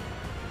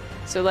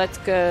 So let's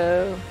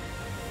go.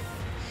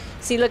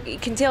 See, look, you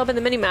can tell up in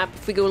the minimap,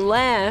 if we go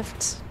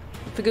left,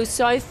 if we go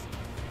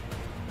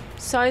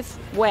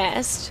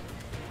southwest,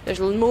 there's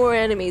more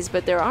enemies,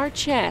 but there are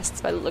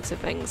chests by the looks of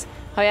things.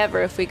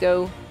 However, if we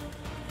go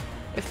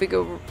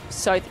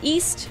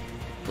southeast,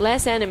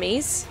 less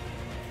enemies,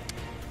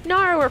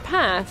 narrower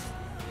path.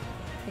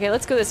 Okay,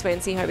 let's go this way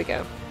and see how we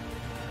go.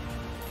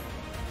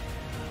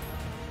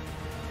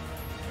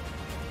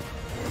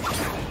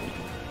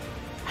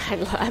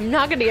 I'm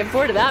not going to get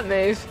bored of that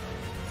move.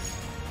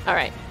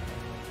 Alright.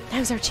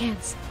 Now's our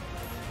chance.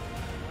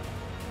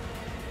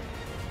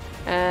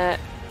 And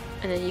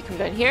then you come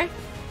down here.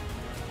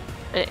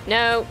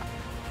 No.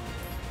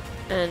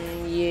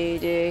 And you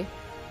do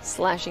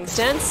slashing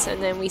stance.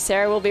 And then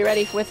Sarah will be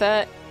ready with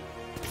it.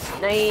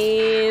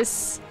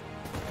 Nice.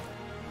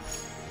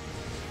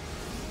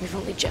 We've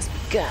only just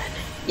begun.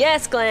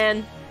 Yes,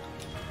 Glenn.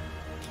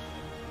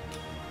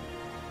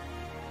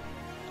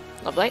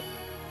 Lovely.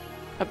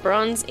 A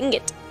bronze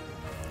ingot.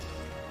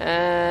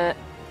 And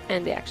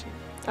the action.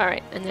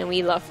 Alright, and then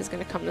Luff is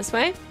going to come this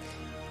way.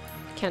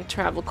 Can't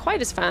travel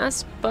quite as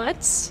fast,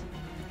 but...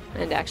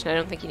 And action, I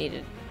don't think you need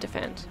to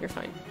defend. You're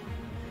fine.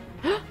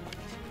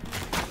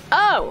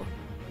 Oh!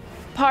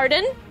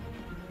 Pardon?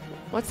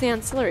 What's the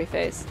ancillary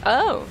phase?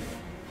 Oh!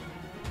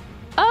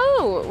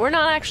 Oh! We're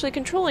not actually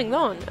controlling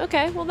Vaughn.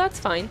 Okay, well that's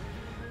fine.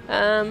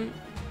 I'm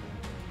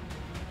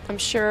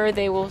sure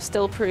they will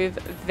still prove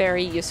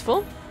very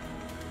useful.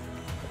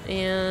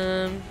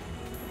 And...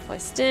 Fly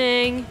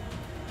Sting.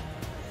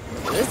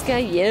 This guy,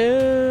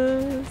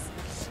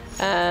 yes.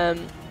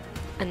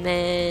 And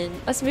then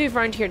let's move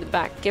around here to the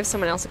back. Give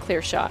someone else a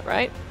clear shot,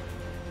 right?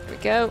 There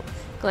we go.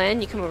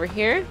 Glenn, you come over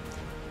here.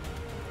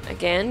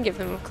 Again, give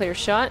them a clear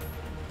shot.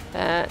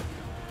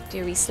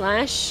 Do we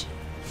slash?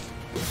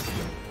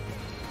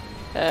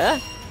 Right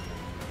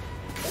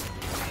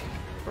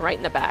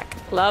in the back.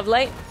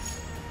 Lovely.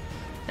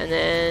 And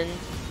then,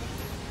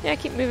 yeah,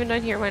 keep moving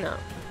down here. Why not?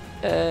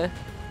 There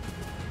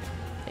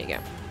you go.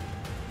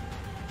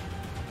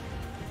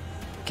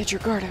 Get your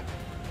guard up.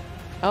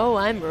 Oh,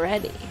 I'm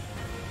ready.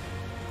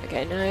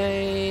 Okay,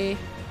 now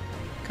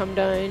come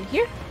down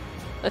here.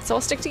 Let's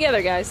all stick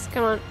together, guys.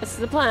 Come on, this is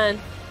the plan.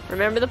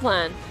 Remember the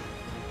plan.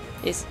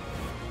 Yes.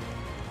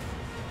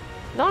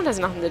 That one has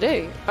nothing to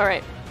do.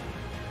 Alright.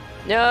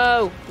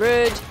 No!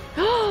 Rude!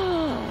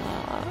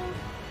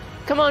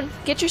 Come on,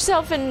 get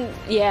yourself in...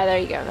 Yeah, there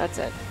you go, that's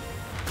it.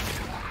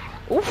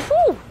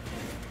 Woohoo!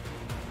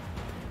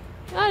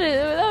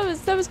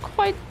 That was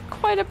quite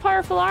a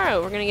powerful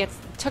arrow. We're gonna get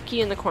tuck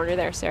you in the corner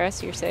there, Sarah,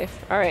 so you're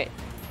safe. Alright.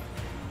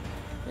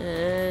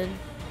 And...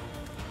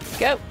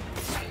 go!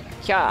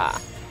 Yeah!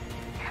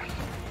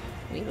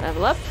 We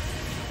level up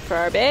for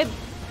our babe.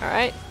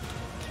 Alright.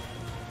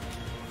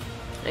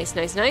 Nice,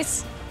 nice,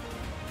 nice.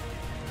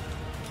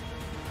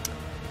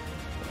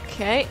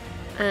 Okay.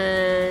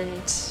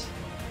 And...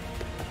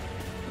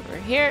 over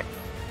here.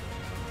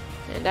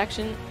 And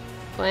action.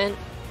 Plan.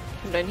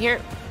 Come down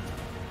here.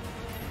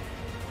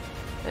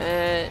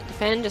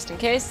 Defend just in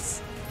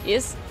case.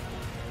 Yes.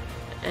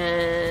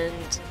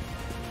 And...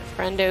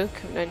 friendo,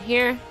 come down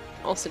here.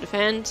 Also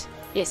defend.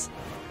 Yes.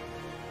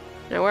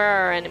 Now where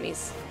are our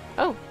enemies?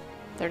 Oh.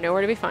 They're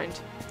nowhere to be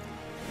found.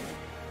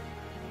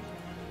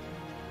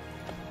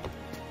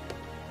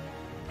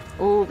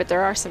 Oh, but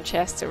there are some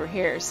chests over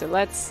here, so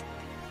let's...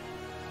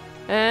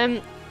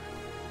 should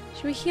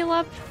we heal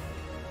up?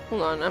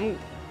 Hold on,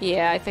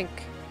 yeah, I think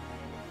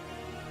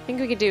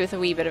we could do with a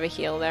wee bit of a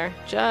heal there,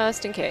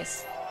 just in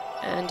case.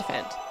 And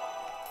defend.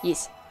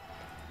 Yes.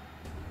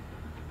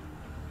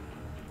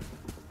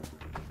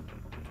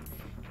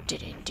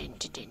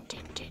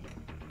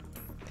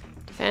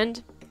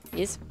 Defend.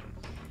 Yes.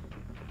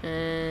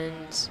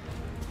 And...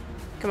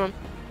 come on.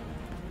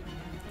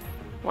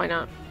 Why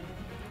not?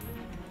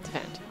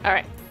 Defend.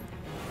 Alright.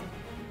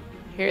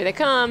 Here they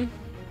come.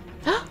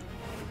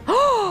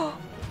 Oh!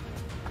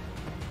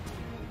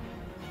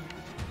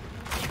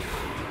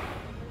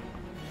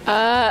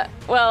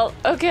 Well,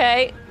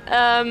 okay.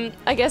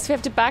 I guess we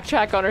have to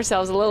backtrack on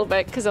ourselves a little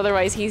bit, because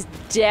otherwise he's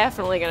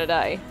definitely gonna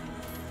die.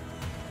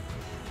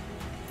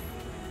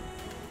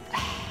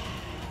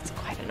 It's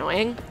quite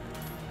annoying.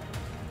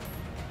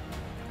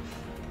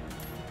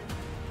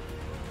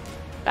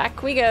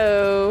 Back we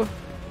go.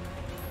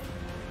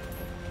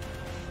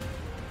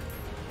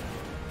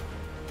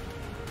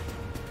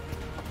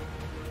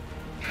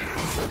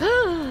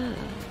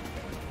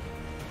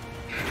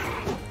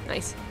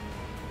 Nice.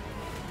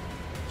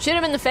 Shoot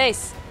him in the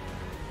face.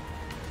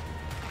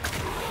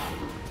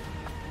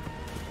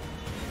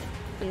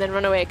 And then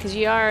run away, because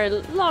you are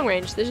long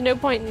range. There's no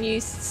point in you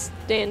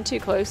staying too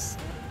close.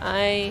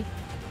 Wait.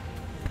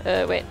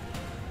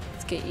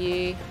 Let's get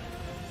you...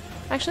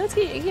 actually, let's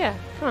get you... yeah,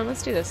 come on,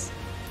 let's do this.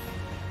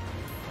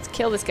 Let's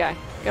kill this guy.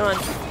 Come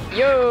on.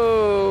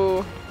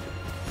 Yo!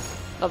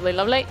 Lovely,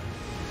 lovely.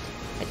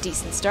 A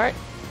decent start.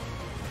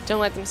 Don't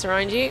let them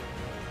surround you.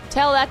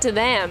 Tell that to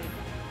them.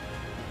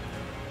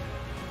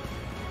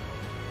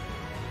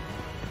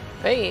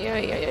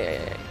 Hey.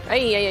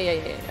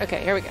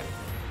 Okay, here we go.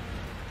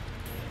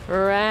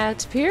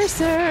 Rat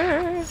Piercer.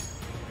 And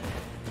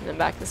then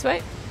back this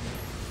way.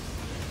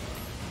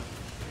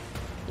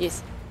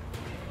 Yes.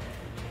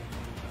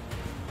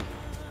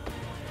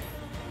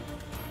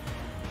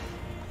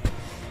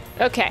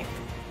 Okay.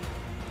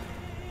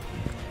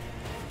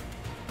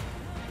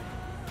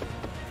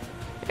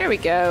 There we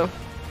go.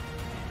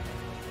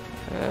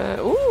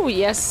 Ooh,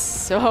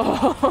 yes.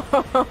 Oh.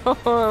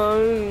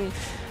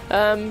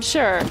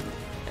 Sure.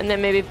 And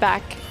then maybe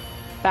back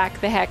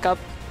the heck up.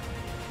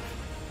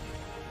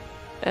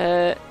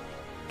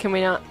 Can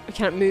we not? We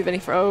can't move any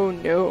further. Oh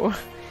no.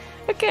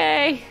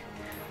 Okay.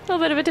 A little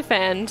bit of a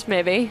defend,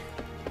 maybe.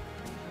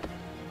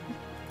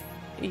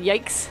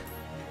 Yikes.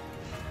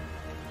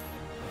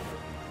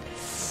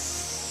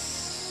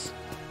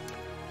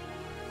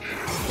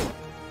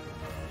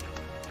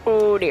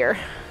 Oh dear.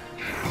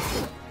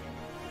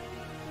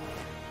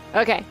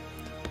 Okay.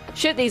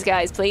 Shoot these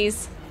guys,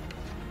 please.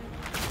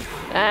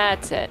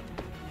 That's it.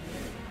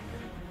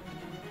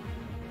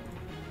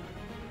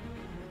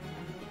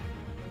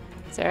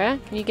 Sarah,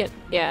 can you get...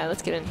 yeah,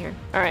 let's get in here.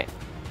 Alright.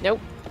 Nope.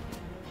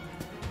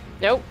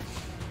 Nope.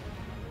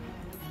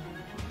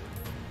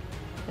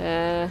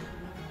 There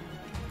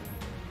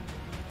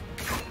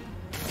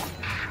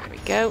we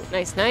go.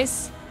 Nice,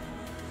 nice.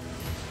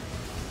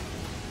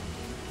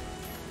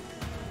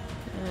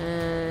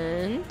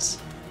 And...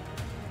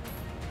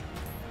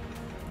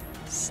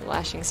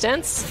 slashing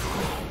stance.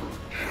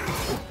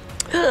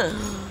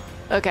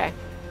 Okay.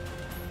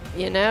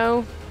 You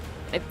know,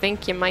 I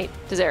think you might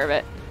deserve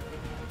it.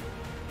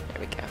 There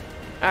we go.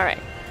 Alright.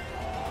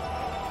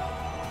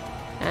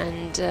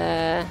 And,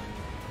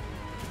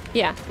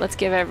 yeah, let's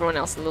give everyone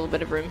else a little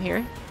bit of room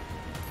here.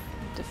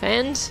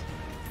 Defend.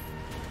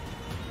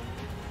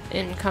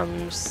 In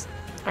comes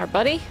our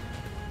buddy.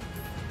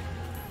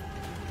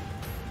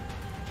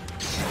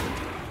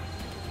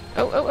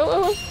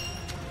 Oh.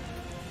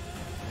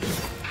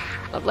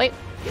 Lovely. There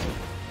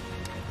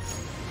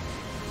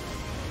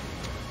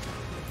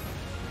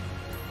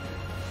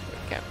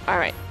we go.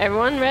 Alright,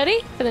 everyone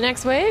ready for the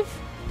next wave?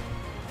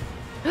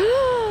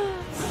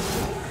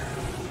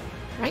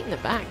 Right in the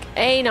back.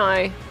 Hey,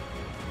 now.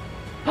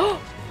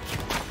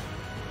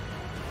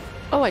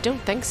 Oh, I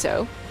don't think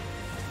so.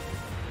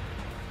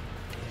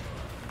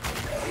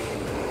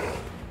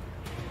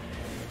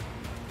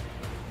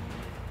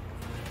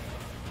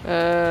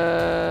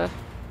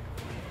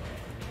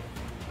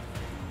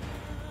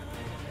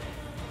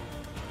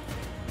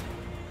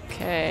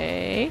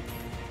 Okay.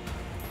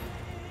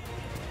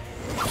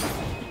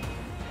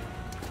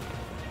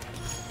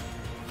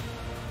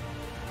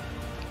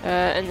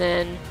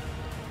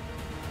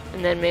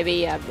 And then maybe,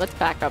 yeah, let's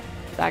back up,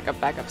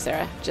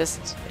 Sarah.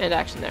 Just end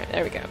action there.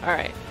 There we go. All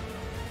right.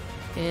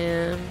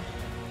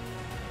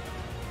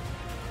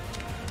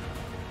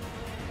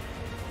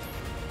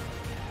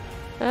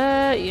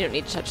 You don't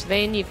need to touch the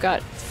vein. You've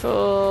got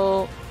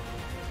full.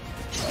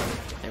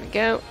 There we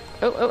go.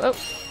 Oh.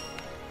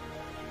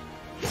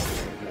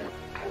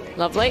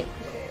 Lovely.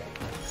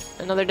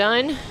 Another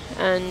down,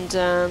 and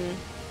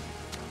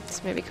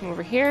let's maybe come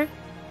over here.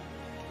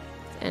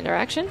 End our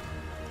action.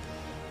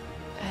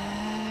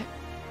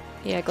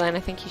 Yeah, Glenn, I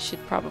think you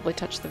should probably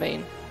touch the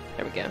vein.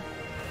 There we go.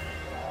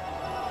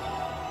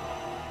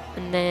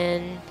 And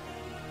then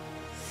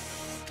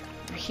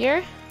over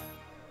here.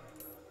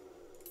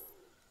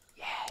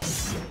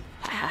 Yes.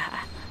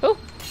 Oh.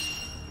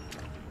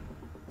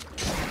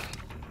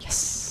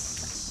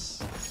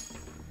 Yes.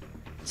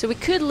 So we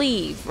could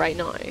leave right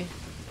now,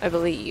 I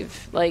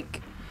believe.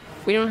 Like,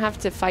 we don't have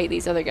to fight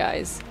these other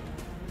guys.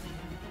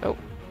 Oh.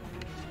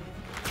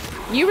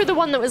 You were the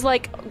one that was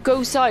like,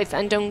 go south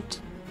and don't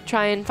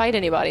try and fight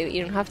anybody. That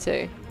you don't have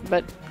to.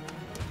 But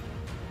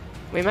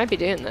we might be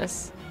doing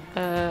this.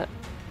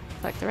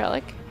 Like the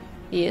relic.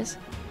 Yes.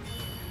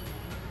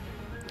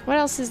 What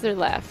else is there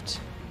left?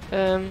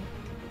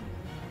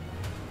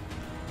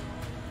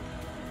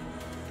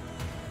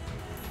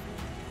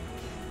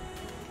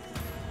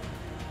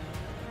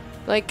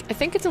 Like, I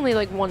think it's only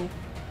like one.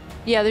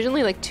 Yeah, there's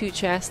only like 2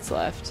 chests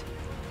left.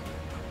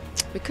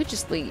 We could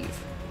just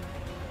leave.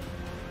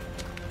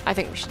 I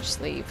think we should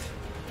just leave.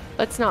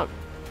 Let's not.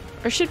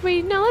 Or should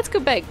we? No, let's go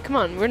big. Come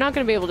on, we're not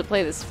going to be able to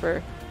play this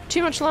for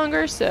too much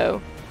longer,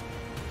 so.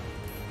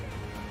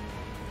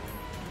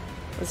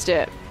 Let's do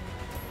it.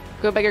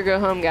 Go big or go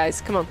home,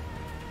 guys. Come on.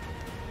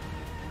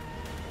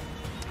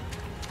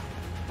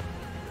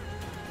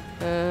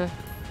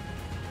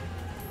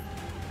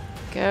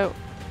 Go.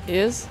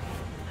 Is.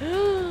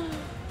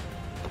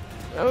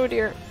 Oh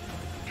dear.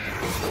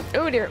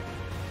 Oh dear.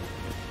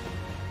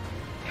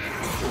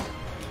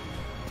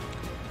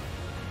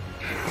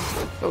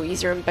 Oh,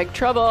 you're in big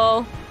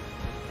trouble.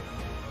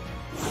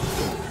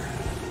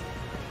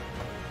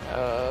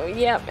 Oh,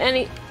 yep.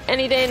 Any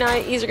day now,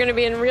 you're gonna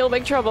be in real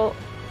big trouble.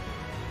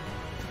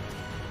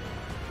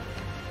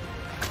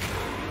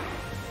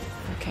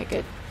 Okay,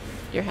 good.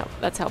 Your help.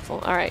 That's helpful.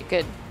 All right,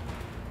 good.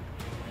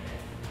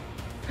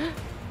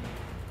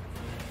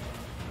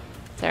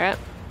 Sarah,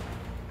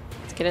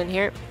 let's get in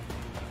here.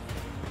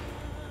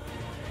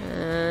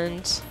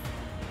 And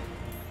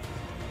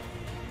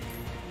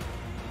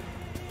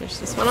finish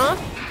this one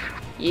off.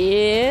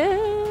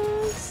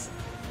 Yes.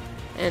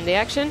 And the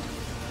action.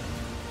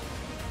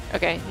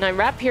 Okay, now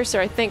Rat Piercer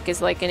I think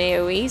is like an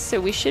AoE, so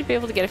we should be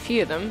able to get a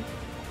few of them.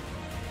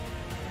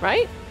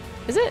 Right?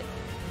 Is it?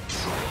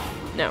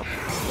 No.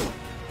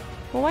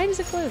 Well, why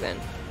does it glow then?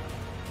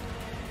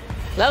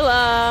 Level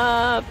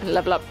up!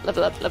 Level up,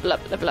 level up, level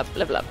up, level up,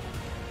 level up.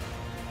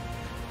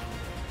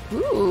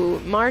 Ooh,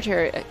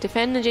 Martyr.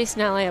 Defend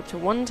adjacent ally up to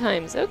 1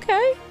 times.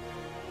 Okay.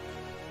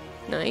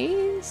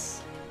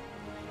 Nice.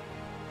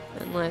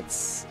 And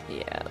let's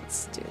do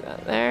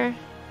that there.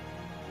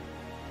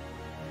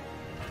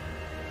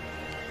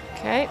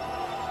 Okay.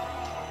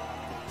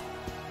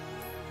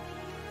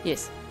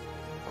 Yes.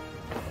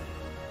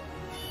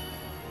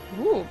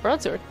 Ooh,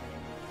 broadsword.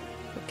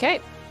 Okay.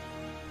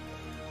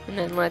 And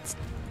then let's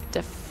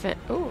defend.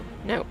 Oh,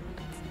 no.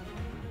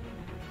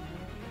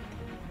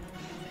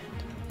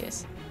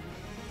 Yes.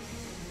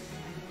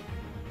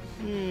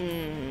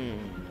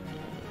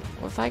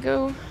 Well, if I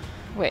go.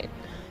 Wait.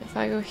 If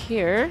I go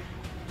here.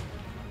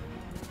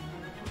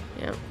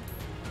 Yeah.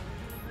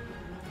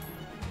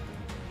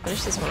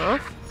 Finish this one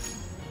off.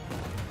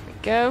 There we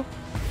go.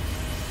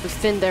 We've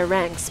thinned their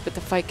ranks, but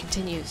the fight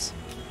continues.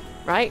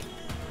 Right?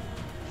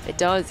 It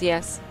does,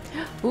 yes.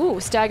 Ooh,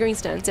 staggering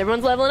stance.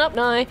 Everyone's leveling up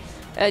now.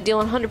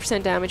 Deal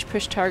 100% damage,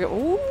 push target.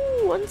 Ooh,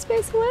 1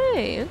 space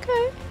away.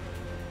 Okay.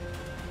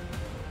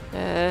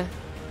 Can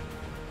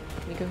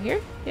we go here?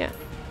 Yeah.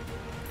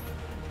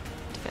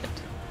 Defend.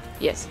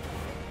 Yes.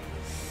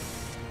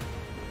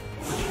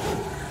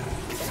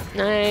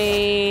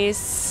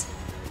 Nice.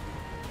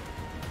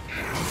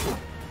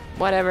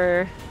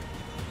 Whatever.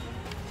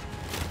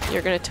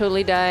 You're gonna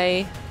totally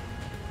die.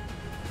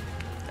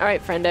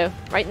 Alright, friendo.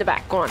 Right in the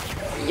back. Go on.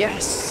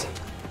 Yes!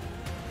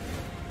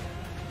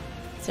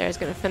 Sarah's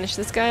gonna finish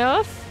this guy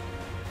off.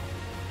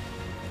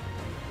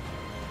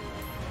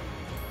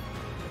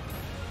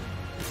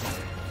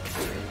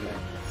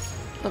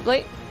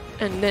 Lovely.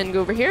 And then go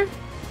over here.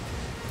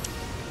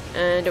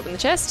 And open the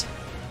chest.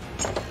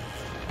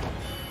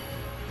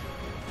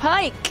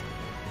 Pike!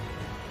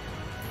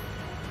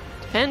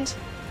 Defend.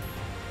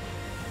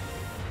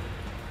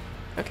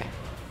 Okay.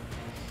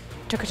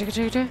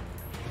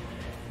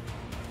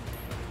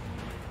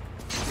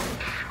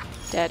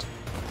 Dead.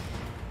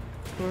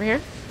 Over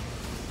here.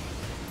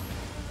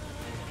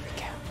 There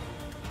we go.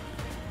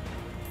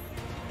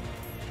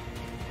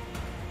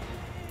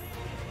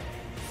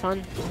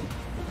 Fun.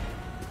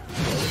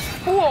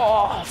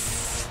 Whoa!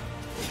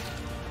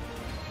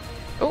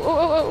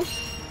 Oh.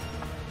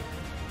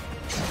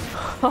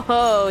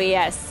 Oh,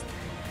 yes.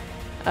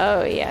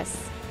 Oh,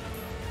 yes.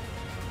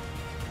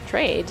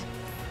 Trade?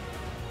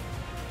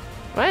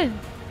 What?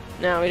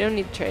 No, we don't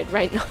need to trade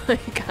right now,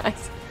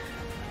 guys.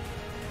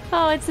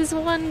 Oh, it's this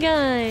one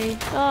guy.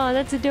 Oh,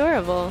 that's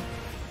adorable.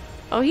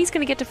 Oh, he's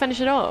gonna get to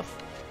finish it off.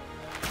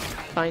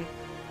 Fine.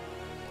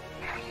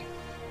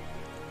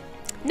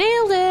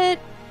 Nailed it!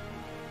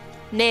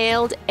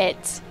 Nailed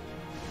it.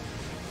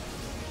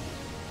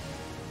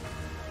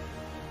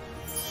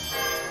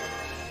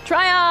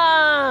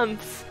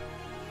 Triumph!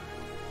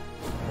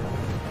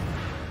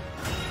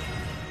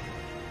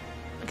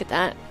 Look at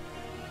that.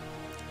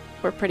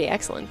 We're pretty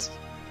excellent.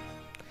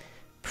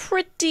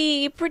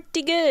 Pretty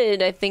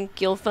good, I think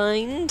you'll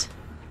find.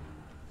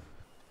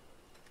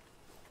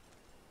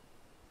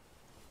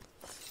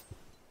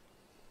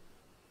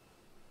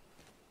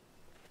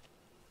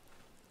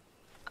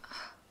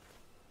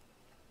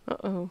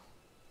 Uh-oh.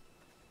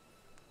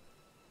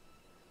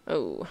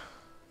 Oh.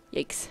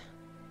 Yikes.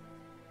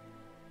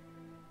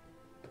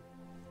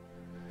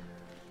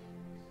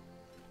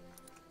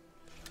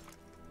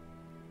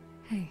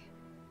 Hey,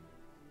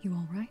 you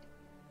all right?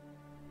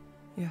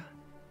 Yeah.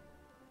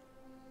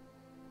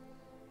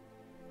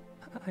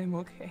 I'm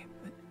okay,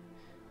 but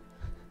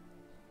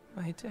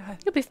my dad...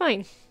 You'll be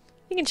fine.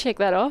 You can shake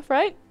that off,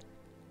 right?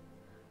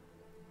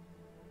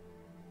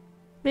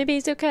 Maybe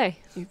he's okay.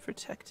 He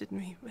protected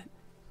me, but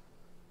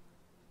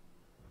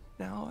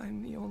now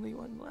I'm the only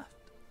one left.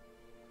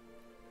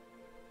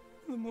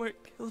 The Mort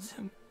killed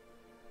him.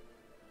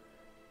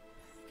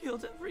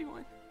 Killed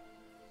everyone.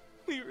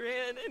 We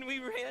ran and we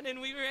ran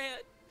and we ran,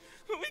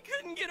 but we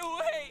couldn't get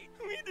away.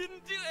 We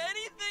didn't do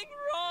anything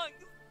wrong.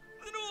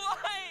 Then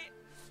why?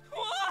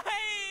 Why?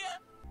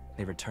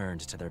 They returned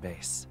to their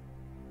base,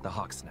 the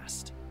Hawk's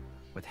Nest,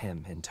 with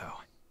him in tow.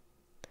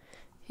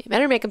 He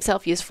better make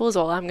himself useful is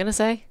all I'm gonna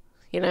say.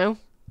 You know?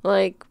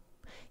 Like,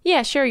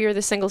 yeah, sure, you're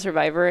the single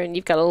survivor and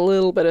you've got a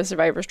little bit of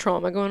survivor's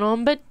trauma going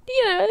on, but,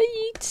 you know,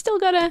 you still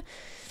gotta,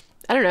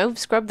 I don't know,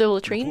 scrub the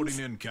latrines. Reporting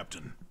in,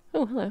 Captain.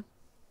 Oh, hello.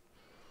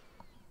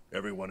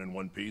 Everyone in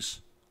one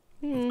piece?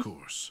 Of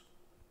course.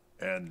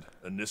 And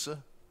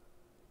Anissa?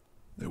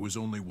 There was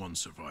only one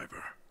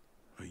survivor,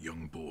 a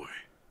young boy.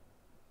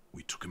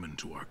 We took him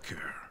into our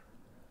care.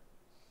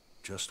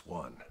 Just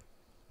one.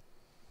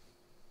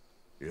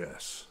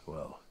 Yes,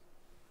 well,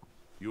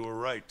 you were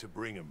right to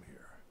bring him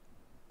here.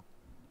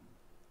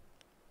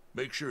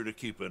 Make sure to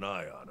keep an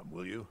eye on him,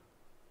 will you?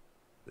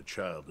 The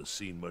child has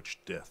seen much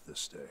death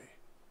this day.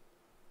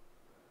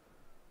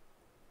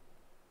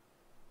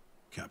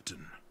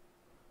 Captain,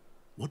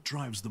 what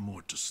drives the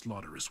Mort to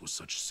slaughter us with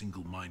such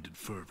single-minded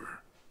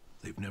fervor?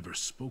 They've never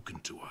spoken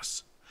to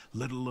us,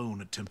 let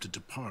alone attempted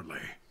to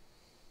parley.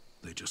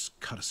 They just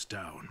cut us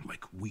down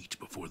like wheat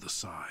before the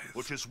scythe.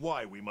 Which is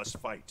why we must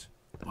fight.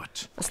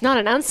 But That's not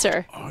an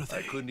answer. are they?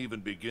 I couldn't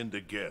even begin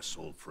to guess,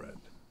 old friend.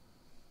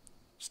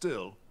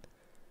 Still,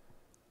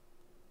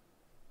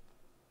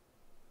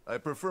 I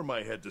prefer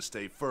my head to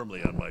stay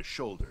firmly on my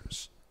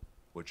shoulders,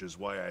 which is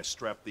why I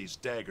strap these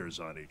daggers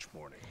on each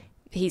morning.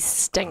 He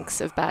stinks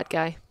of bad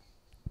guy.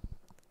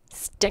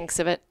 Stinks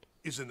of it.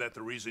 Isn't that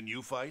the reason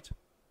you fight?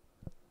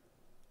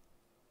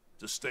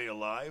 To stay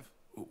alive?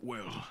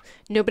 Well,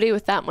 Nobody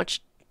with that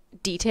much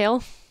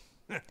detail.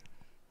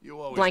 You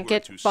always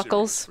Blanket, were too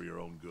buckles. serious for your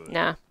own good.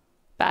 Nah.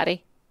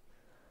 Baddie.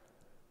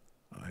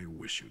 I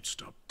wish you'd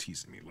stop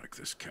teasing me like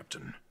this,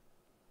 Captain.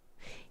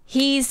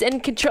 He's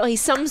in control.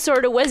 He's some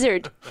sort of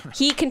wizard.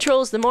 He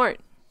controls the Mort.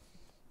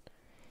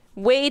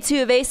 Way too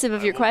evasive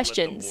of your I won't let the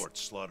questions. Mort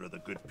slaughter the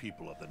good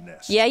people of the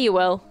nest. Yeah, you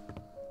will.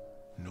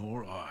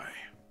 Nor I.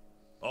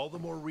 All the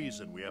more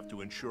reason we have to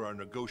ensure our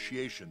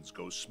negotiations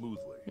go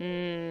smoothly.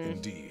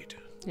 Indeed.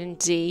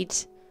 Indeed.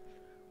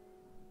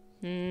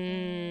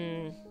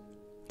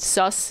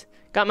 Sus.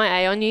 Got my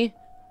eye on you.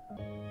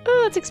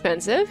 Oh, that's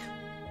expensive.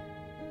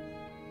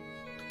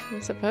 I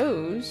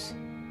suppose.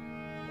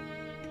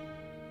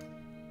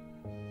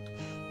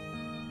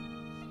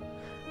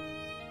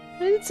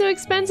 Why is it so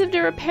expensive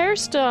to repair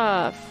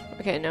stuff?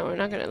 Okay, no, we're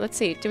not gonna. Let's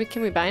see.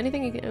 Can we buy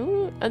anything?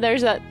 Ooh, oh,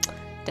 there's that.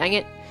 Dang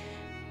it.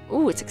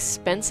 Ooh, it's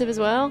expensive as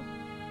well.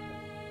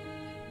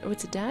 Oh,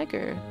 it's a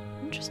dagger.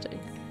 Interesting.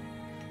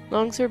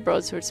 Longsword,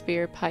 broadsword,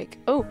 spear, pike.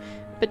 Oh,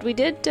 but we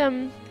did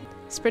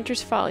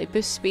Sprinter's Folly,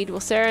 boost speed. Well,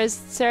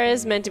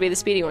 Sarah's meant to be the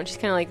speedy one. She's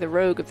kind of like the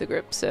rogue of the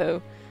group,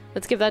 so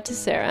let's give that to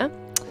Sarah.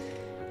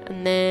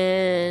 And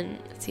then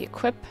let's see,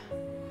 equip.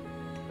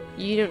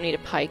 You don't need a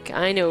pike.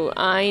 I know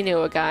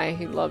a guy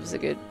who loves a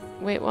good.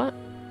 Wait, what?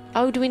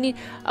 Oh, do we need?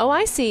 Oh,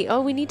 I see.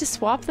 Oh, we need to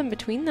swap them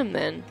between them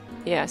then.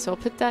 Yeah, so I'll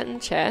put that in the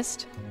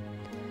chest.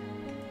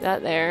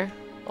 That there.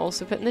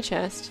 Also put in the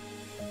chest.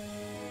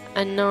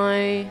 And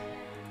now.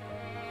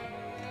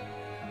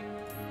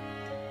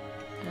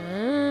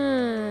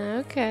 Ah,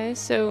 okay.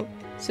 So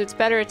it's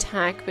better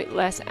attack but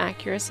less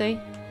accuracy.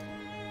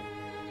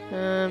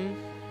 And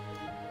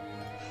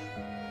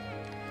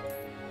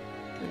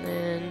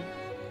then.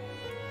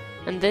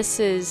 And this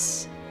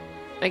is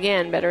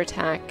again better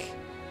attack.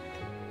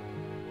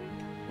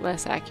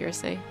 Less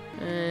accuracy.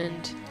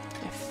 And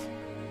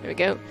there we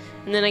go.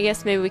 And then I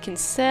guess maybe we can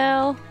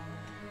sell.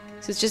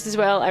 So it's just as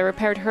well I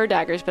repaired her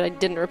daggers, but I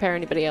didn't repair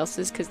anybody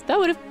else's because that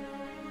would have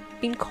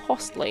been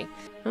costly.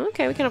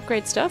 Okay, we can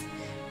upgrade stuff.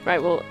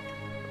 Right, well,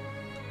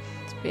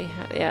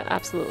 yeah,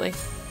 absolutely.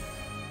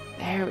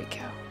 There we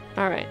go.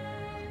 All right.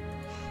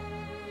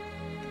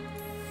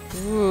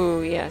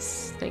 Ooh,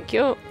 yes, thank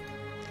you.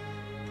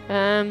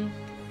 Oh,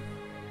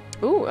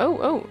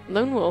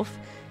 Lone Wolf.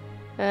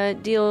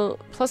 Deal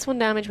 +1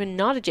 damage when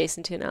not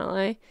adjacent to an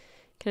ally.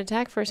 Can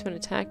attack first when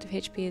attacked if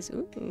HP is...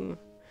 Ooh.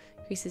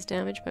 Increases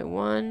damage by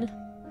 1.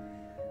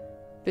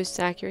 Boosts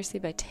accuracy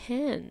by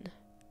 10.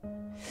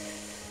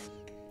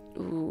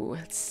 Ooh,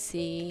 let's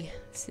see.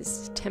 This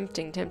is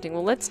tempting.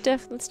 Well, let's do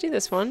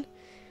this one.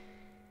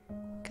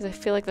 Because I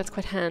feel like that's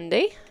quite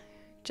handy.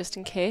 Just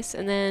in case.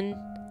 And then...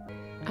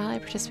 Ally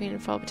participating in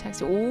follow-up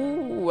attacks.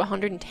 Ooh,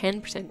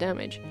 110%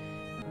 damage.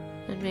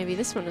 And maybe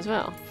this one as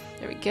well.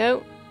 There we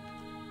go.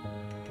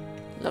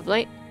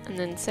 Lovely. And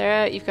then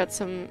Sarah, you've got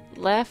some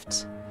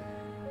left.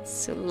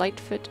 So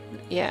Lightfoot,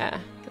 yeah.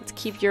 Let's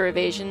keep your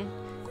evasion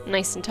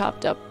nice and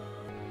topped up.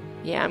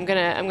 Yeah, I'm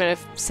gonna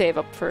save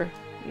up for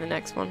the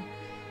next one.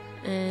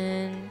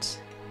 And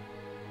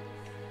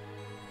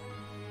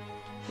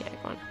yeah,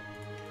 go on.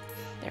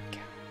 There we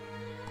go.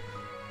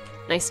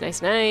 Nice.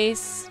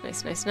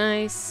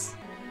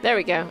 There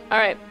we go. All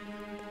right.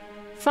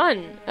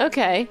 Fun.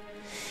 Okay.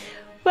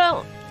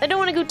 Well, I don't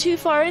want to go too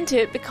far into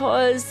it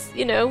because,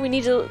 you know, we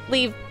need to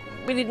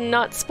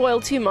not spoil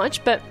too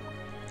much, but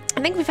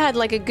I think we've had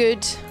like a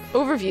good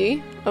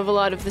overview of a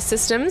lot of the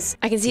systems.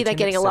 I can see that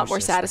getting a lot more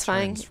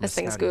satisfying as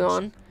things go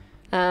on.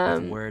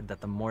 Word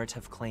that the Mort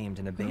have claimed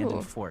an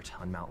abandoned fort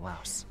on Mount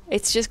Laos.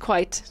 It's just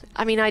quite,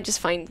 I mean, I just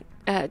find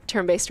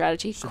turn-based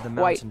strategy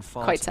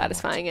quite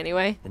satisfying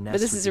anyway. But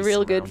this is a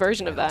real good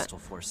version of that.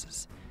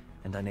 Forces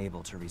and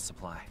unable to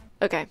resupply.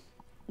 Okay.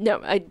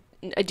 No, I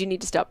do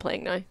need to stop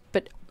playing now.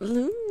 But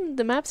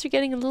the maps are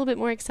getting a little bit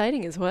more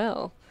exciting as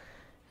well.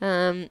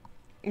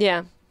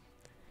 Yeah.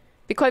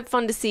 Be quite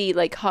fun to see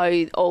like how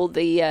all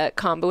the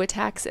combo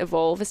attacks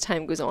evolve as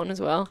time goes on as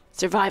well.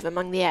 Survive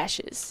among the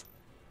ashes.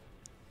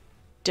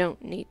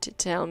 Don't need to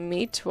tell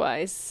me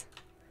twice.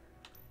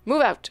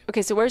 Move out.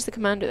 Okay, so where's the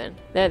commander then?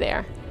 There they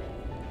are.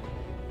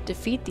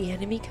 Defeat the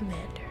enemy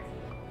commander.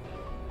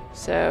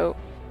 So,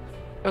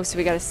 oh, so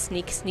we got a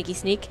sneak.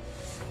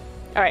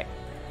 All right.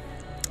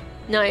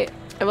 Now I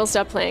will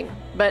stop playing,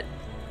 but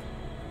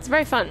it's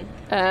very fun.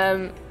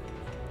 I'm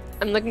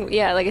looking,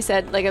 yeah, like I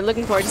said, like I'm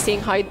looking forward to seeing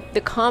how the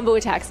combo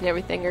attacks and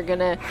everything are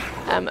gonna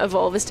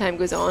evolve as time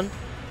goes on.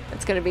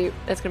 That's gonna be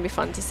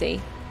fun to see.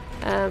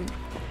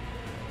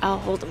 I'll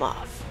hold them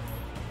off.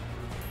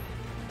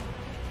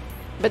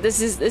 But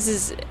this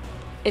is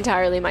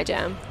entirely my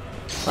jam.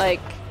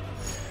 Like,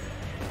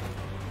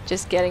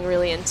 just getting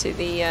really into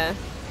the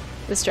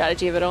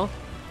strategy of it all.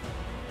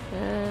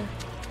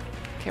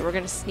 Okay, we're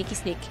gonna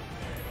sneak.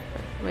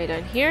 Way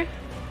down here.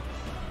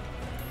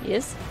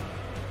 Yes.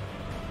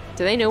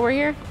 Do they know we're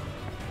here?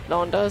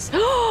 Dawn does.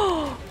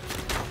 Oh!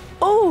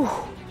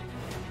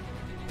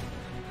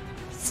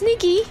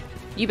 Sneaky!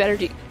 You better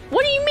do...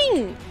 What do you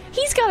mean?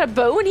 He's got a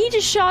bow and he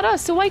just shot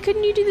us, so why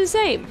couldn't you do the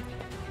same?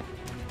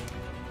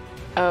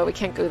 Oh, we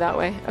can't go that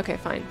way. Okay,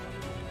 fine.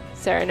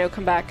 Sarah, no,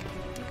 come back.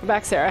 Come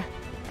back, Sarah.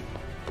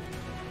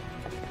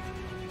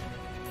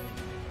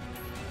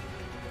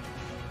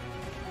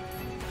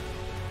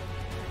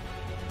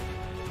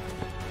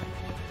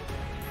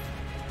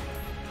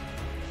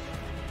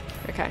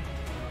 Okay.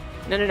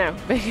 No.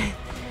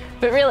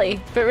 But really,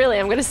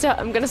 I'm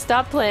gonna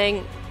stop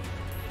playing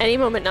any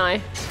moment now.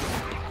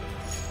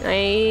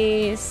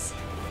 Nice.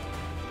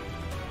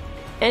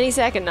 Any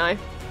second now.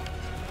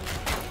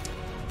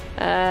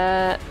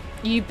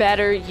 You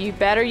better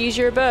use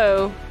your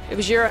bow. It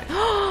was your...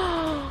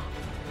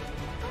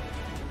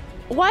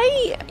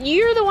 Why?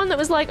 You're the one that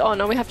was like, oh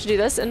no, we have to do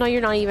this, and now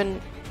you're not even...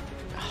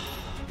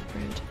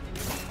 Rude.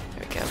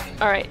 There we go.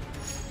 Alright.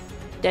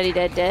 Daddy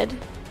dead.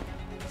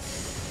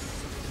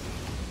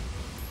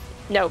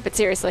 No, but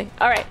seriously.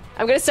 Alright,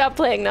 I'm gonna stop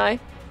playing now.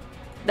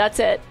 That's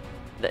it.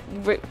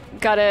 We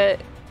gotta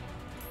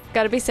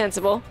Gotta be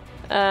sensible.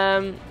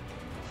 And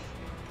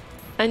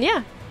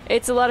yeah,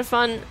 it's a lot of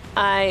fun.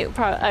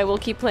 I will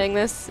keep playing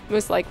this,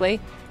 most likely.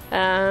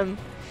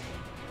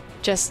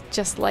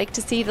 Just like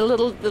to see the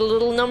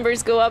little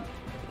numbers go up.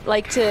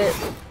 Like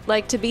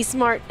to be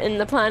smart in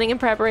the planning and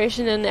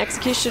preparation and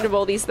execution of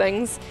all these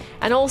things.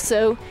 And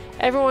also,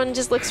 everyone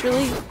just looks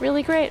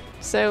really great.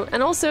 So,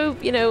 and also,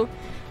 you know,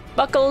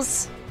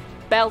 buckles,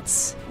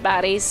 belts,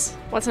 baddies.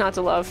 What's not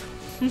to love?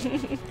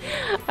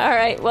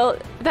 Alright, well,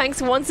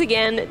 thanks once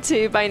again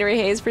to Binary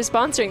Haze for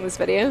sponsoring this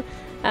video.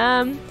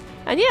 And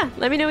yeah,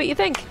 let me know what you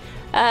think.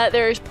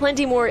 There's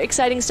plenty more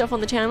exciting stuff on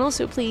the channel,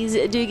 so please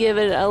do give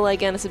it a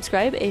like and a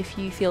subscribe if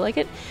you feel like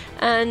it.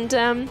 And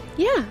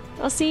yeah,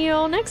 I'll see you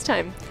all next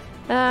time.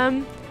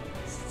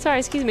 Sorry,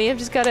 excuse me, I've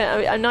just got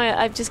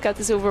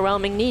this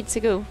overwhelming need to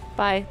go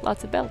buy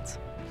lots of belts.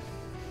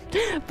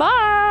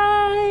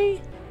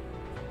 Bye!